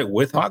 New site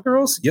with hot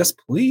girls? Yes,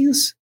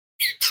 please.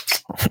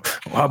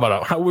 How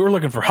about we were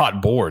looking for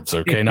hot boards,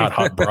 okay, not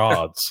hot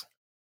broads.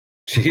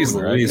 Jeez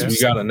Louise, we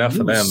got enough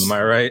of them. Am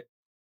I right?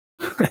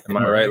 Am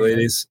I right,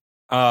 ladies?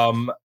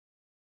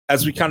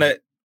 As we kind of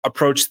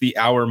approach the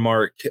hour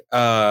mark,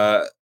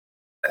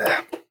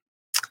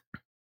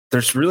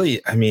 there's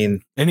really, any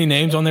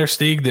names on there,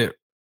 Stieg, that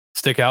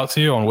stick out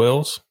to you on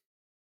Will's?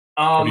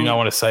 Or do you not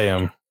want to say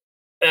them?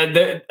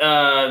 There's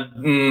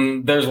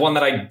one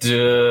that I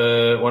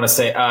want to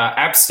say.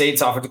 App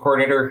State's offensive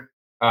coordinator,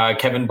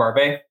 Kevin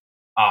Barbe,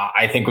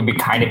 I think would be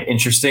kind of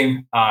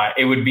interesting.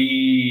 It would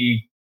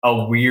be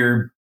a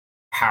weird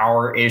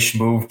power-ish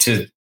move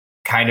to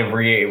kind of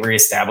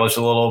reestablish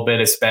a little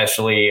bit,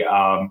 especially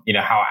how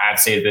App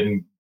State has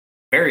been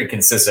very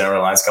consistent over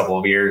the last couple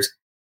of years.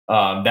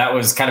 That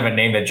was kind of a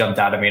name that jumped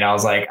out at me, and I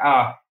was like,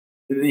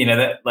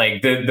 that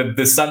like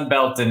the Sun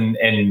Belt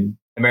and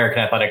American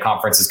Athletic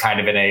Conference is kind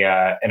of in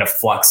a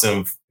flux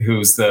of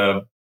who's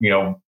the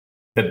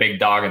big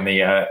dog in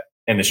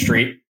the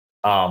street.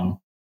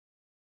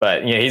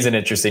 But he's an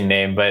interesting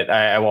name, but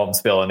I won't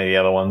spill any of the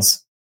other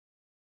ones.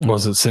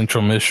 Was it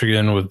Central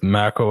Michigan with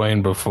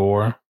McElwain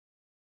before?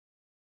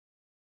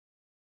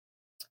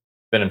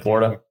 Been in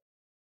Florida,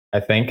 I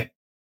think.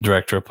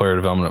 Director of Player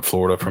Development at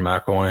Florida for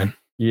McElwain.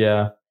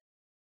 Yeah.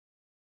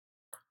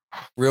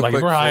 Real quick,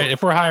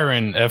 if we're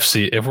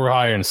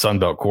hiring Sun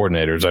Belt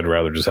coordinators, I'd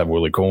rather just have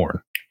Willie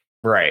Korn.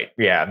 Right.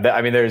 Yeah.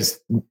 There's,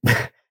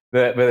 but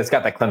it's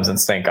got that Clemson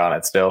stink on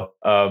it still.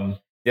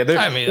 There's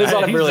a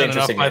lot of really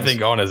interesting enough, I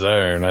think, on his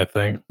own. I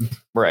think.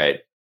 Right.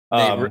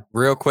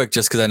 Real quick,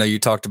 just because I know you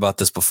talked about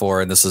this before,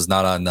 and this is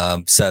not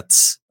on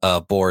Seth's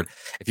board.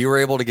 If you were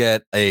able to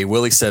get a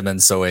Willie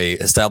Simmons, so a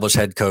established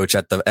head coach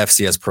at the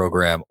FCS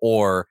program,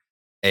 or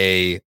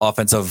a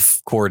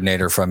offensive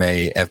coordinator from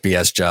a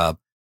FBS job,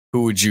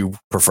 who would you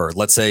prefer?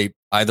 Let's say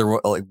either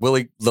like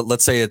Willie.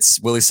 Let's say it's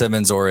Willie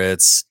Simmons or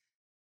it's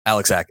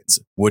Alex Atkins.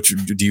 Which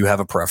do you have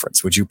a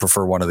preference? Would you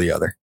prefer one or the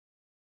other?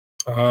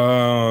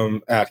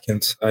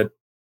 Atkins.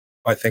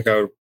 I think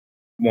I would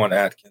want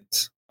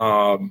Atkins.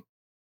 But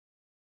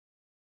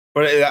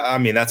I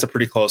mean, that's a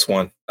pretty close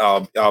one.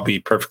 I'll be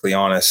perfectly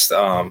honest.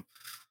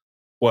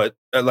 What,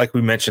 like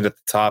we mentioned at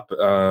the top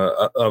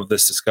of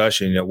this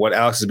discussion, you know, what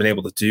Alex has been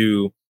able to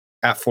do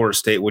at Florida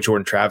State with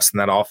Jordan Travis and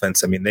that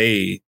offense. I mean,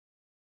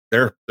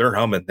 they're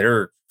humming.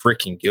 They're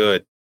freaking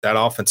good. That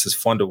offense is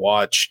fun to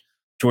watch.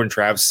 Jordan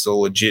Travis is a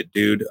legit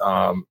dude.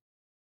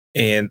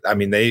 And I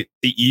mean, they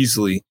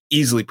easily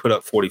put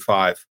up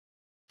 45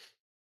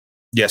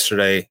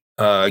 yesterday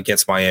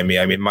against Miami.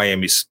 I mean,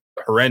 Miami's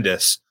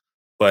horrendous,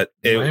 but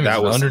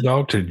that was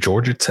underdog to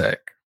Georgia Tech.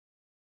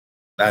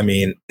 I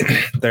mean,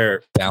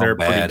 they're pretty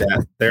bad.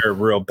 They're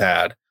real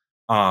bad.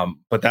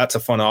 But that's a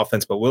fun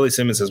offense. But Willie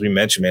Simmons, as we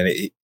mentioned, man,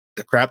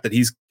 the crap that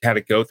he's had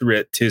to go through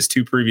at his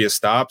 2 previous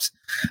stops,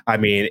 I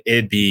mean,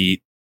 it'd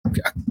be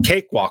a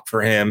cakewalk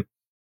for him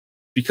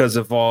because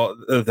of all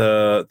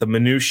the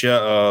minutia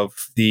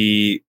of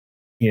the,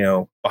 you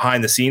know,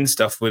 behind the scenes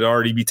stuff would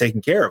already be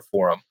taken care of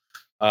for him.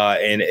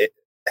 And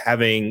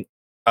having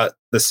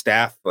the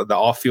staff, the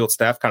off-field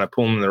staff kind of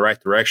pulling in the right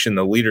direction,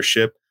 the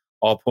leadership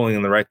all pulling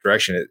in the right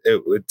direction,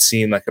 it would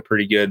seem like a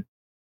pretty good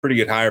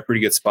hire,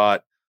 pretty good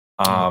spot.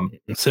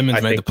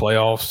 Simmons made the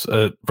playoffs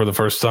for the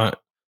first time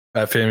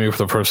at FAMU for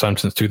the first time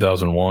since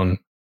 2001.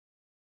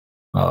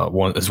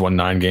 Has won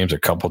 9 games a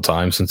couple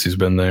times since he's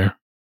been there.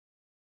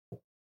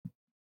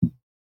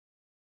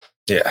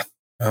 Yeah.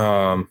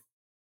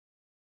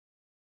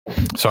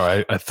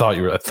 Sorry, I thought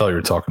you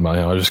were talking about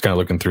him. I was just kind of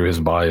looking through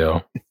his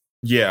bio.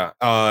 Yeah.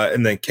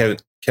 And then Kevin,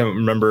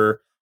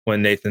 remember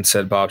when Nathan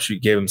said Bob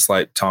Shoop gave him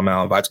slight Tom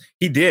Allen vibes?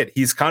 He did.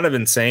 He's kind of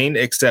insane,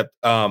 except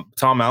Tom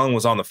Allen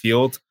was on the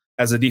field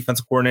as a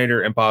defensive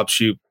coordinator and Bob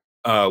Shoop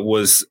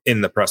was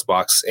in the press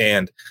box.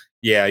 And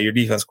yeah, your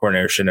defense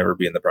coordinator should never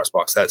be in the press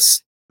box.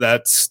 That's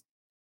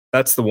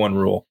the one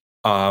rule.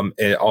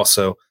 And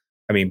also,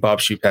 I mean,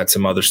 Bob Shoop had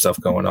some other stuff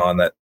going on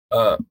that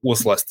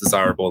was less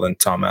desirable than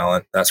Tom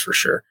Allen. That's for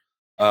sure.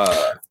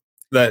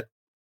 That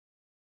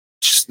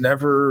just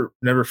never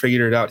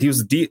figured it out. He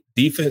was a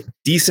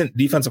decent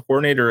defensive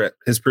coordinator at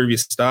his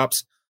previous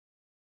stops.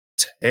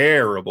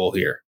 Terrible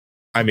here.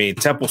 I mean,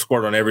 Temple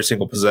scored on every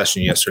single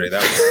possession yesterday.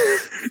 That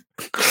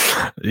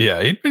was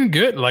yeah, he'd been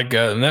good. Like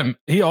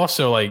he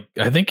also, like,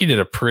 I think he did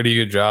a pretty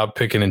good job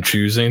picking and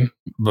choosing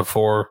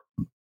before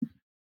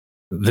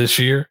this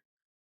year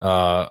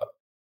of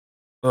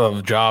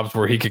jobs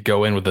where he could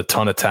go in with a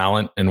ton of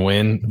talent and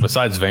win.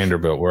 Besides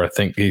Vanderbilt, where I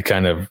think he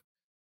kind of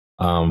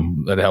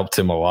that helped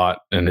him a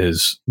lot in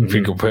his.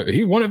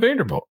 He won at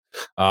Vanderbilt,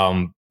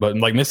 but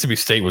like Mississippi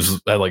State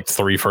had like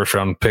 3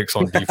 first-round picks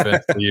on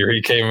defense the year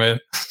he came in.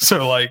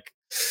 So like,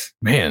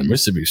 man,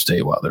 Mississippi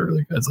State, wow, they're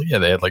really good. Like, yeah,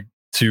 they had like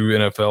 2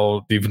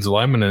 NFL defensive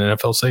linemen and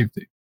NFL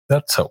safety.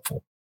 That's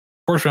helpful.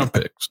 First-round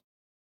picks.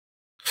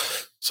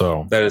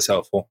 So that is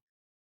helpful.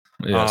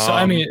 Yeah. So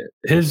I mean,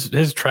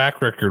 his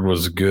track record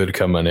was good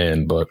coming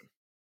in, but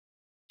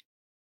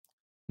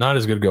not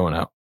as good going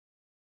out.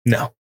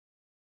 No.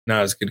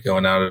 Not as good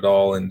going out at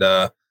all. And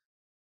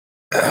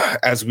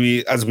as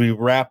we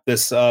wrap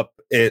this up,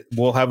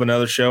 we'll have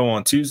another show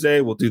on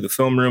Tuesday. We'll do the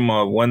film room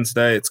on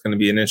Wednesday. It's going to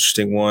be an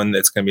interesting one.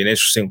 It's going to be an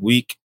interesting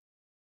week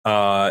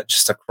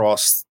just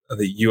across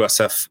the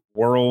USF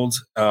world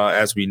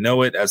as we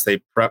know it, as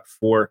they prep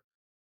for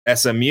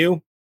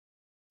SMU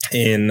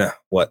in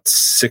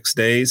 6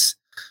 days.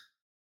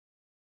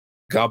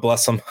 God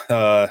bless them.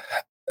 I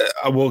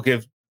will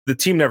give the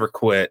team never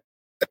quit.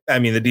 I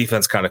mean, the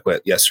defense kind of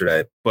quit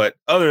yesterday, but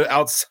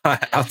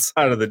outside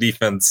of the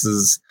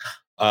defense's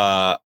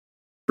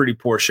pretty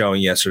poor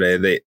showing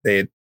yesterday,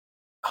 they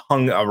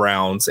hung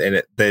around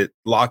and the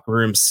locker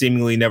room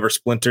seemingly never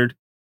splintered.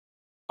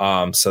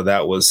 So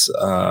that was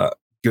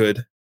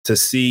good to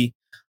see.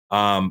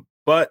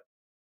 But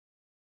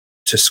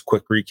just a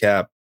quick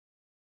recap: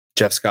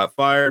 Jeff Scott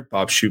fired,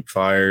 Bob Shoop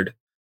fired.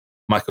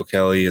 Michael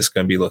Kelly is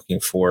going to be looking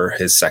for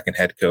his second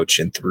head coach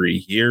in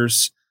 3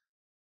 years.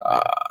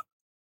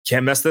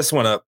 Can't mess this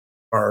one up,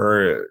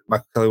 or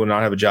Michael Kelly will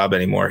not have a job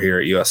anymore here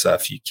at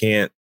USF.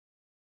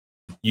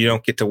 You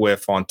don't get to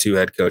whiff on 2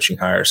 head coaching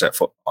hires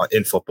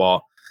in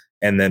football,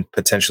 and then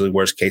potentially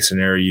worst case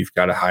scenario, you've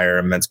got to hire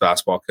a men's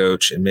basketball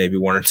coach and maybe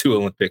 1 or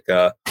 2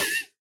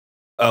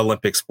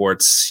 Olympic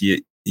sports.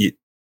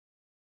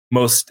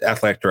 Most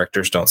athletic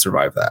directors don't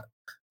survive that.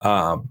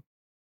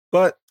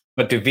 But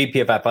do VP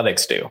of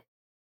athletics do?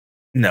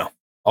 No.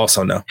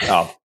 Also no.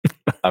 Oh,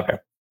 okay.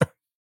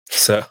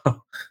 So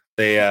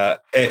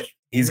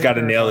he's got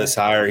to nail this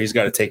hire. He's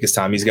got to take his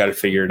time. He's got to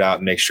figure it out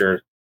and make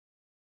sure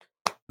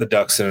the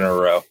ducks in a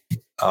row.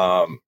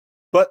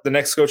 But the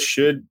next coach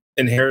should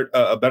inherit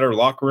a better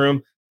locker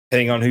room,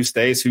 depending on who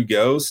stays, who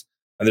goes.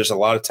 And there's a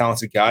lot of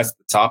talented guys at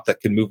the top that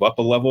can move up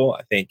a level.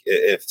 I think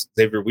if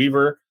Xavier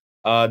Weaver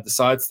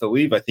decides to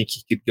leave, I think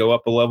he could go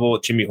up a level.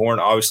 Jimmy Horn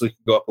obviously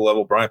could go up a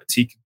level. Brian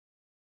Petit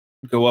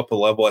could go up a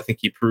level. I think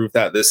he proved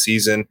that this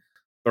season.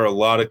 There are a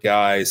lot of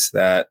guys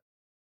that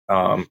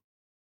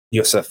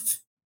USF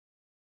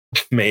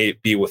may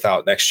be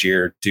without next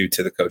year due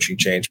to the coaching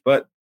change,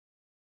 but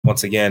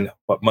once again,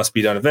 what must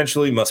be done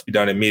eventually must be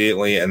done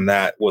immediately, and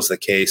that was the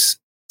case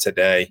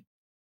today.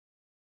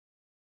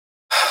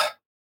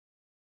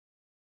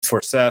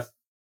 For Seth,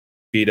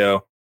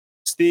 Vito,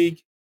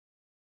 Stieg,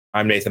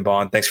 I'm Nathan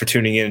Bond. Thanks for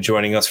tuning in and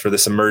joining us for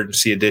this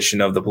emergency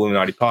edition of the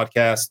Illuminati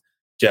podcast.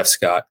 Jeff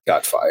Scott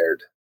got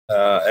fired.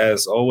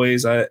 As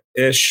always,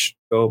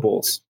 go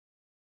Bulls.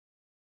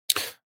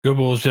 Go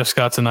Bulls. Jeff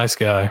Scott's a nice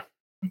guy.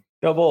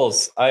 Go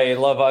Bulls. I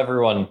love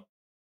everyone.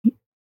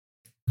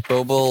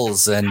 Go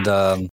Bulls. And